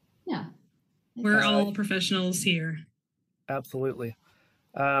 Yeah. We're all professionals here. Absolutely.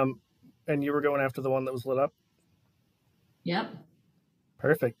 And you were going after the one that was lit up? Yep.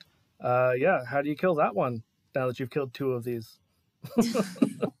 Perfect. Yeah, how do you kill that one now that you've killed 2 of these?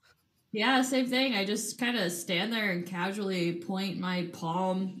 Yeah, same thing. I just kind of stand there and casually point my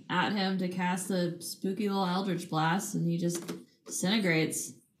palm at him to cast the spooky little Eldritch Blast, and he just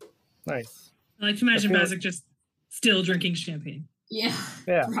disintegrates. Nice. I like to imagine I feel- Bazik just still drinking champagne. Yeah,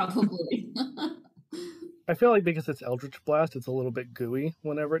 Yeah. probably. I feel like because it's Eldritch Blast, it's a little bit gooey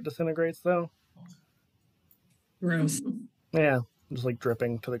whenever it disintegrates, though. Gross. Yeah, just like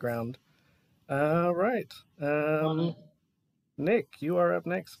dripping to the ground. All right. Nick, you are up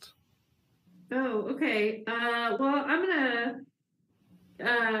next. Oh, okay. Well, I'm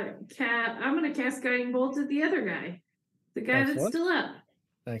gonna cast Guiding Bolt at the other guy, the guy that's Excellent. still up,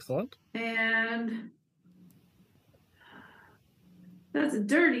 Excellent. and that's a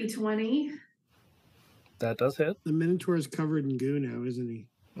dirty 20. That does hit. The Minotaur is covered in goo now, isn't he?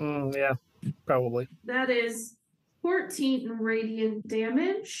 Yeah, probably. That is 14 radiant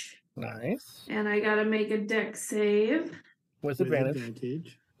damage, Nice. and I gotta make a dex save. With With advantage.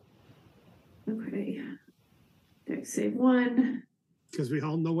 advantage. Okay, dex save 1 Because we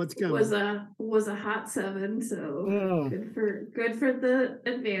all know what's coming. was a hot 7, so Mm, good for the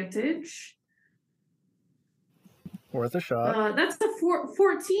advantage. worth a shot. That's a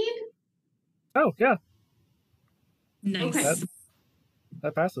 14. Oh, yeah, Nice. Okay.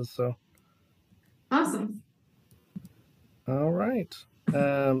 that passes, so. Awesome. All right.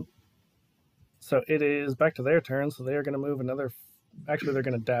 So it is back to their turn. So they are going to move another. Actually, they're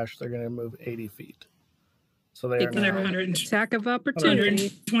going to dash. They're going to move 80 feet. So they are Taking They're now. 100 attack of opportunity.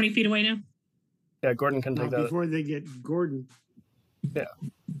 120 feet away now. Yeah, Gordon can take Not that. before they get Gordon.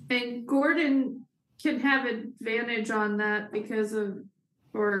 And Gordon can have advantage on that because of,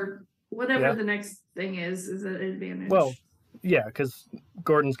 or whatever Yeah. the next thing is an advantage. Well, yeah, because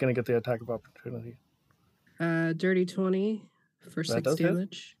Gordon's going to get the attack of opportunity. Dirty 20 for That 6 does hit.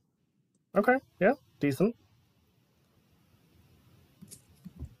 damage. Okay, yeah, decent.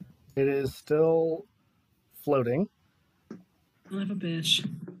 It is still floating. Son of a bitch.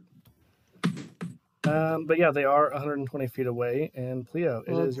 But yeah, they are 120 feet away. And Pleo,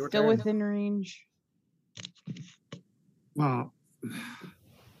 it Well, is it's your still turn. within range. Wow.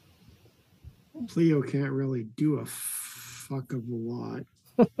 Cleo can't really do a fuck of a lot.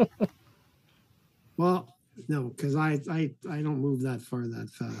 Well, no, because I don't move that far that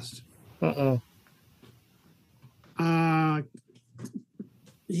fast.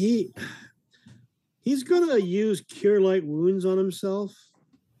 He's gonna use cure light wounds on himself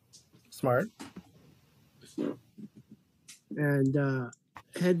Smart. and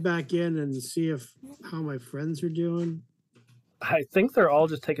head back in and see if how my friends are doing. I think they're all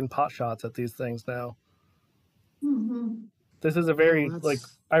just taking pot shots at these things now. Mhm. This is a very Well, like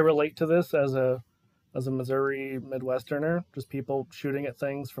that's- I relate to this as a Missouri Midwesterner, just people shooting at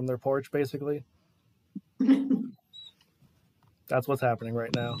things from their porch, basically. That's what's happening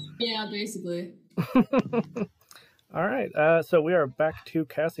right now. Yeah, basically. All right, so we are back to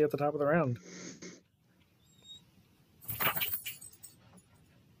Cassie at the top of the round.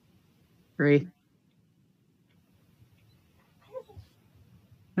 Three.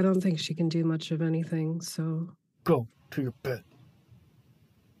 I don't think she can do much of anything, so Go to your bed.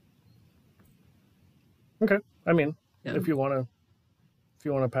 Okay, I mean, yeah. if you want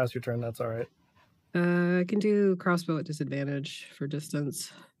to pass your turn, that's all right. I can do crossbow at disadvantage for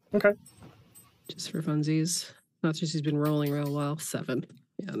distance. Okay. Just for funsies. Not just she's been rolling real well. 7.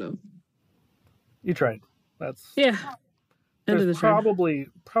 Yeah, no. You tried. That's Yeah. End of the There's turn.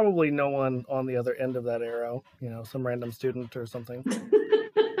 probably no one on the other end of that arrow. You know, some random student or something.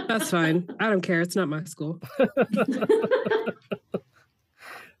 That's fine. I don't care. It's not my school.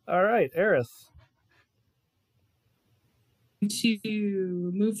 All right, Eris.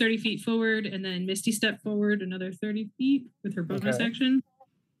 To move 30 feet forward and then Misty step forward another 30 feet with her bonus Okay. action.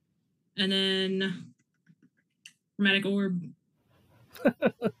 And then Chromatic Orb.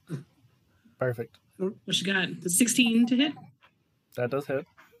 Perfect. What she got? 16 to hit. That does hit.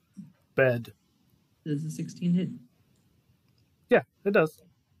 Bed. Does the 16 hit? Yeah, it does.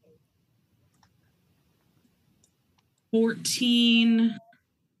 14.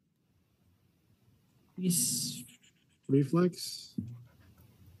 Yes. Reflex.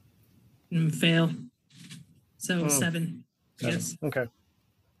 Fail. So Oh. 7. Yes. Okay.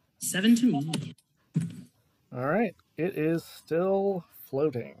 7 to me. All right. It is still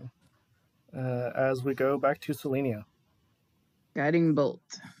floating. As we go back to Selenia. Guiding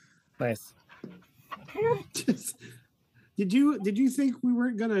bolt. Nice. Just- Did you think we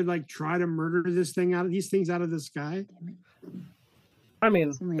weren't gonna like try to murder these things out of the sky? I mean,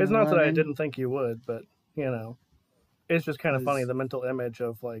 It's only it's not that I 11. didn't think you would, but you know, it's just kind of funny Yes. the mental image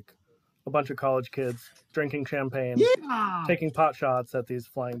of like a bunch of college kids drinking champagne, Yeah. taking pot shots at these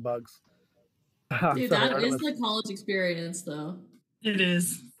flying bugs. I'm Dude, sorry, that Artemis. is the college experience, though. It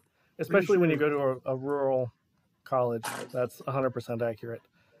is. Especially when you sure. go to a rural college. That's 100% accurate.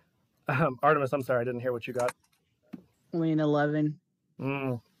 Artemis, I'm sorry, I didn't hear what you got. Only an 11.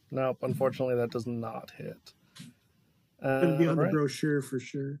 Nope, unfortunately, that does not hit. It'll be on the Alright. brochure for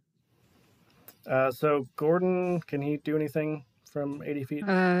sure. So Gordon, can he do anything from 80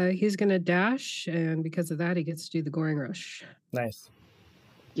 feet? He's gonna dash, and because of that, he gets to do the goring rush. Nice.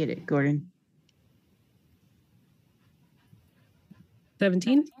 Get it, Gordon.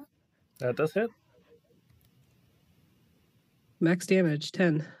 17. That does hit. Max damage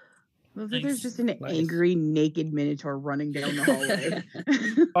 10. Looks like there's Nice. just an Nice. angry naked minotaur running down the hallway.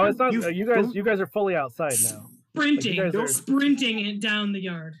 Oh, it's not. You- You don't- guys are fully outside now. Sprinting. guys are- Sprinting it down the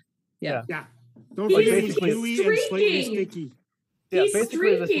yard. Yeah. Don't He's forget he's basically- gooey and slightly streaking. sticky. Yeah, He's basically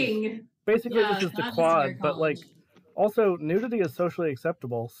this is streaking. basically Yeah, this is the that is quad, their but like college. also nudity is socially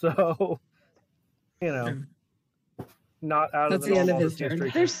acceptable, so you know, not out That's of the the end of normal his turn.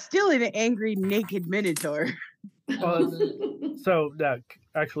 streak. There's still an angry naked minotaur. I Well, love it. So,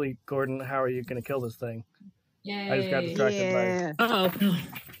 actually, Gordon, how are you going to kill this thing? I just got Yay. distracted by. Yeah.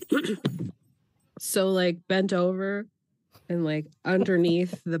 Oh. So like bent over and like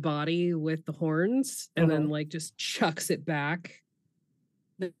underneath the body with the horns, and then like just chucks it back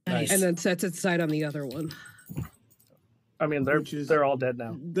Nice. And then sets its sight on the other one. I mean, they're all dead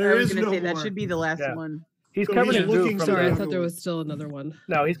now. There I was is gonna no say that more. should be the last Yeah. one. He's So covered he's in goo looking from Sorry, I the. thought there was still another one.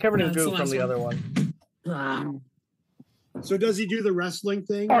 No, he's covered in No, it's goo the from last the one. other one. So does he do the wrestling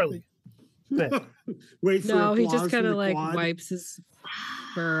thing? Barley. Wait for No, he applause just from kind the of like quad? wipes his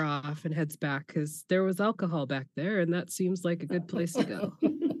fur off and heads back because there was alcohol back there, and that seems like a good place to go.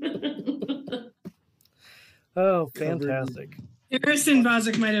 Oh, Covered in- fantastic. Eris and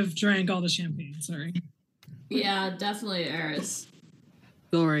Vazik might have drank all the champagne. Sorry. Yeah, definitely Eris.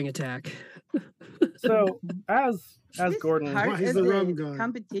 Boring attack. So as Is this Gordon, part Why is of the the rum gone?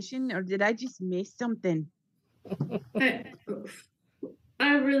 competition, or did I just miss something?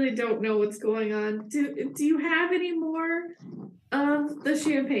 I really don't know what's going on. Do you have any more of the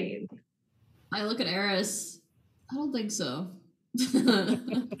champagne? I look at Eris. I don't think so.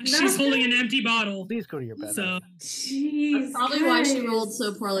 She's holding an empty bottle. please go to your bed. So Jeez, That's probably why she guys. rolled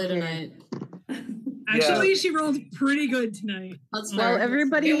so poorly tonight. actually, she rolled pretty good tonight. That's Well, fair.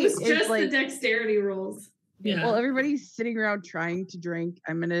 everybody It was is just like, the dexterity rolls. Yeah. well, everybody's sitting around trying to drink.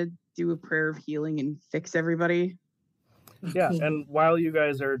 I'm gonna do a prayer of healing and fix everybody. Yeah, and while you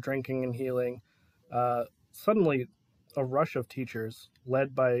guys are drinking and healing, suddenly a rush of teachers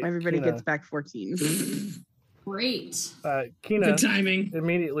led by Everybody Kina, gets back 14. Great. Kina Good timing.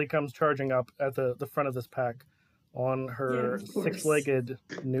 immediately comes charging up at the front of this pack on Yeah, her of course. six-legged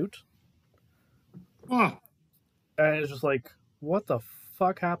newt, Oh, and it's just like, what the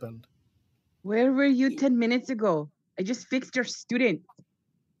fuck happened? Where were you 10 minutes ago? I just fixed your student.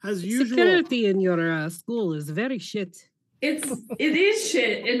 as usual. Security in your school is very shit. It is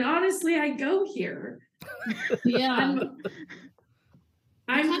shit, and honestly, I go here. Yeah.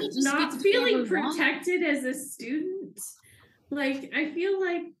 I'm kinda just not get to do feeling whatever we want. protected as a student. Like, I feel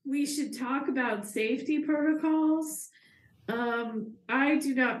like we should talk about safety protocols. I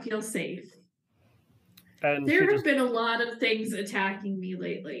do not feel safe. And she There have just, been a lot of things attacking me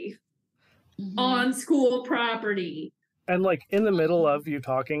lately Mhm. on school property. and like in the middle of you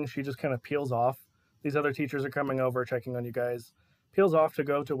talking, she just kind of peels off. These other teachers are coming over, checking on you guys. Peels off to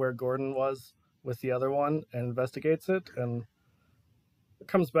go to where Gordon was with the other one and investigates it, and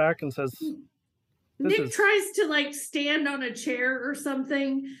comes back and says, This Nick is- tries to like stand on a chair or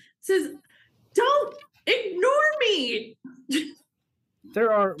something, says, "Don't ignore me."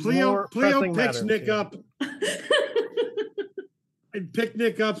 "There are more Cleo pressing picks matters Nick here." up and pick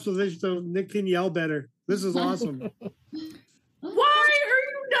Nick up so Nick can yell better. This is awesome. Why are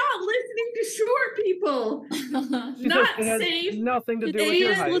you not listening to short people? She Not says it has safe. nothing to do with It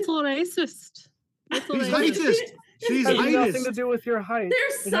your is height. Little racist. Little He's racist. racist. She's It has nothing to heightist. do with your height.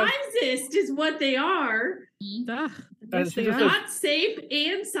 They're It has- sizist, is what they are. Ah, And yes, she they just are. says- Not safe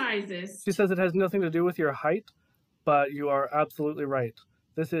and sizist. She says it has nothing to do with your height, but you are absolutely right.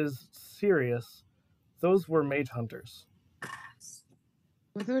 This is serious. Those were mage hunters.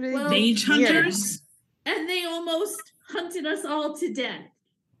 What were they Well, doing Mage here? hunters. And they almost hunted us all to death.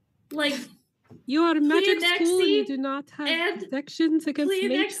 Like, You are a magic school. You Leonexi do not have and protections against mage.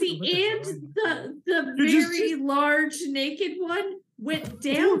 Leonexi and the You're just- very large naked one went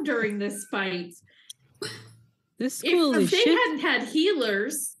down during this fight. This school If is they shit. hadn't had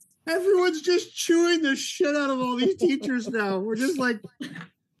healers, Everyone's just chewing the shit out of all these teachers now. We're just like,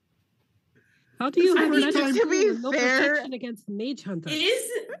 How do you This have is magic the first school time- To be with no fair- protection against mage hunters?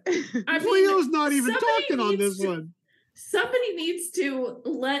 I mean, Cleo's not even somebody talking on needs this to- one. Somebody needs to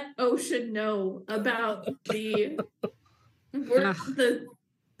let Ocean know about the work,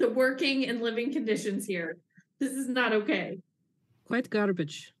 the working and living conditions here. This is not okay. Quite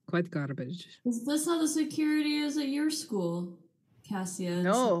garbage. Quite garbage. Is this how the security is at your school, Cassia?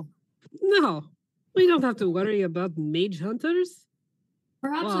 No. No, we don't have to worry about mage hunters.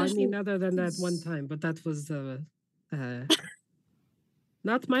 Perhaps Well, I I should. mean, other than that one time, but that was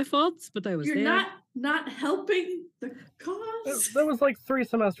not my fault. But I was You're there. not helping the cause. That was like 3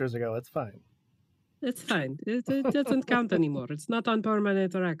 semesters ago. It's fine. It's fine. It doesn't count anymore. It's not on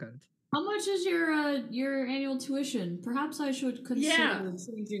permanent record. How much is your annual tuition? Perhaps I should consider Yeah.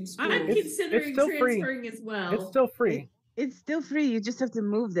 changing school. I'm It's considering still free. transferring as well. It's still free. It's still free. You just have to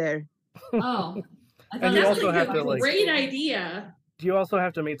move there. Oh, I And thought you it was also like have a to, like- great idea. Do you also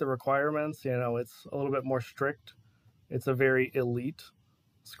have to meet the requirements? You know, it's a little bit more strict. It's a very elite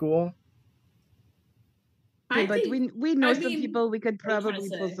school. I but think, we know I some mean, people. We could what are you trying probably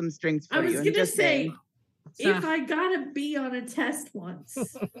to pull say? some strings for I was you. I'm gonna just say, saying. if I got a B on a test once,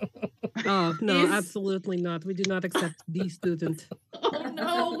 Oh no, Is- absolutely not. We do not accept the student. oh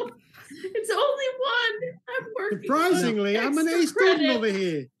no, it's only one. I'm working. Surprisingly, on I'm an A extra student credit. over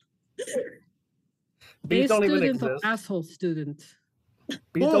here. These A don't even student or exist. asshole student.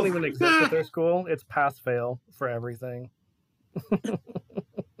 Bees Oh. don't even exist at their school. It's pass fail for everything.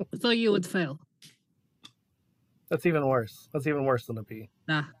 So you would fail. That's even worse. That's even worse than a bee.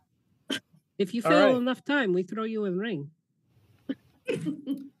 Ah. If you All fail right. enough time, we throw you in ring.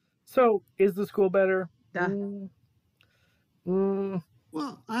 So, is the school better? Duh.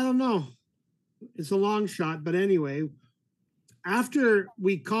 Well, I don't know. It's a long shot, but anyway, after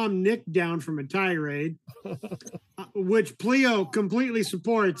we calm Nick down from a tirade, which Pleo completely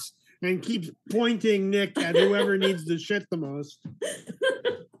supports and keeps pointing Nick at whoever needs to shit the most,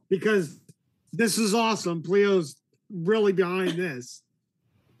 because this is awesome. Pleo's really behind this.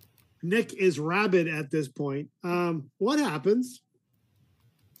 Nick is rabid at this point. What happens?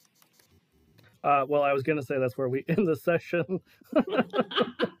 Well, I was going to say that's where we end the session.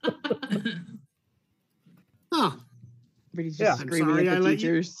 Oh, Everybody's Yeah. just I'm screaming sorry at I the let you-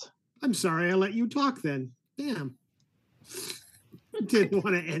 teachers. I'm sorry I let you talk then. Damn. Didn't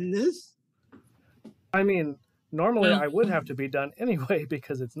want to end this. I mean, normally Well- I would have to be done anyway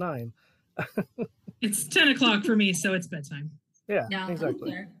because it's 9. It's 10 o'clock for me, so it's bedtime. Yeah, Yeah,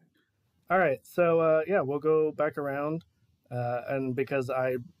 exactly. fair. All right, so yeah, we'll go back around, and because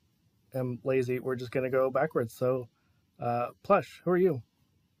I am lazy, we're just gonna go backwards. So, Plush, who are you?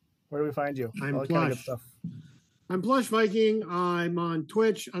 Where do we find you? I'm All that kind of good Plush. stuff. I'm Plush Viking. I'm on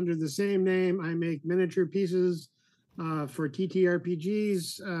Twitch under the same name. I make miniature pieces for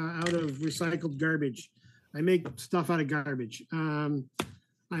TTRPGs out of recycled garbage. I make stuff out of garbage.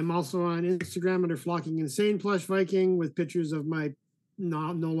 I'm also on Instagram under Flocking Insane Plush Viking with pictures of my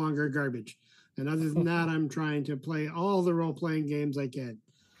no longer garbage. And other than that, I'm trying to play all the role playing games I can.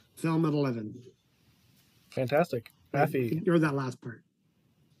 Film at 11. Fantastic, Affy. Or that last part.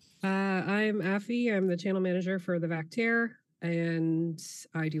 I'm Affy. I'm the channel manager for the Vactaire, and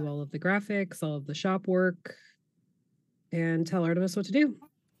I do all of the graphics, all of the shop work, and tell Artemis what to do.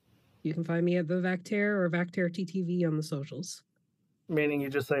 You can find me at the Vactaire or Vactaire TTV on the socials. Meaning you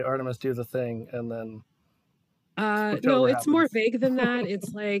just say Artemis do the thing, and then No, Spooktober it's more happens. vague than that.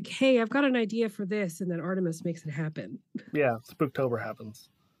 It's like, hey, I've got an idea for this, and then Artemis makes it happen. yeah, Spooktober happens.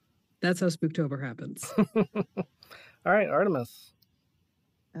 That's how Spooktober happens. All right, Artemis.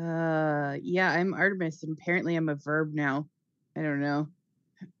 Yeah, I'm Artemis, and apparently I'm a verb now. I don't know.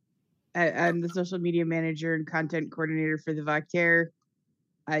 I'm the social media manager and content coordinator for the Vactaire.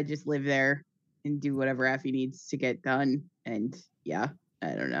 I just live there and do whatever Affy needs to get done. And yeah,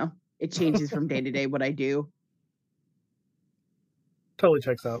 I don't know. It changes from day to day what I do. Totally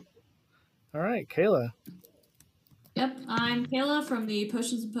checks out. All right, Kayla. Yep, I'm Kayla from the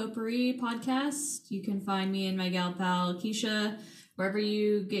Potions and Potpourri podcast. You can find me and my gal pal Keisha wherever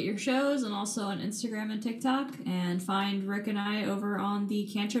you get your shows, and also on Instagram and TikTok. And find Rick and I over on the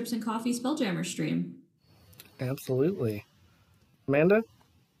Cantrips and Coffee Spelljammer stream. Absolutely. Amanda?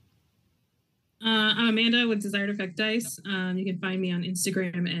 I'm Amanda with Desired Effect Dice. You can find me on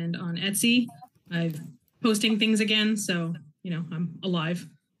Instagram and on Etsy. I'm posting things again, so I'm alive.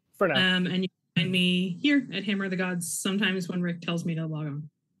 For now. And you can find me here at Hammer of the Gods sometimes when Rick tells me to log on.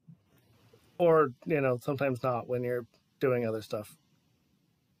 Or, sometimes not when you're doing other stuff.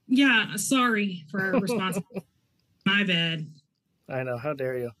 Yeah, sorry for our response. My bad. I know. How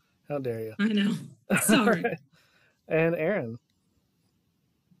dare you? How dare you? I know. Sorry. And Aaron.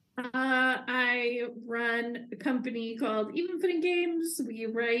 I run a company called Even Footing Games. We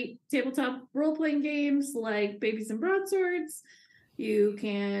write tabletop role-playing games like Babies and Broadswords. You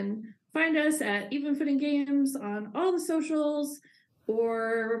can find us at Even Footing Games on all the socials,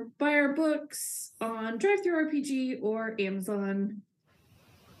 or buy our books on DriveThruRPG or Amazon.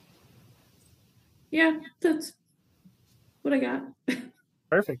 Yeah, that's what I got.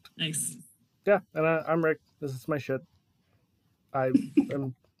 Perfect. Nice. Yeah, and I'm Rick. This is my shit. I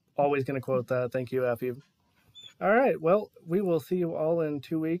am always going to quote that. Thank you, Affy. All right. Well, we will see you all in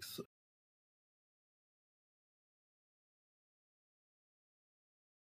 2 weeks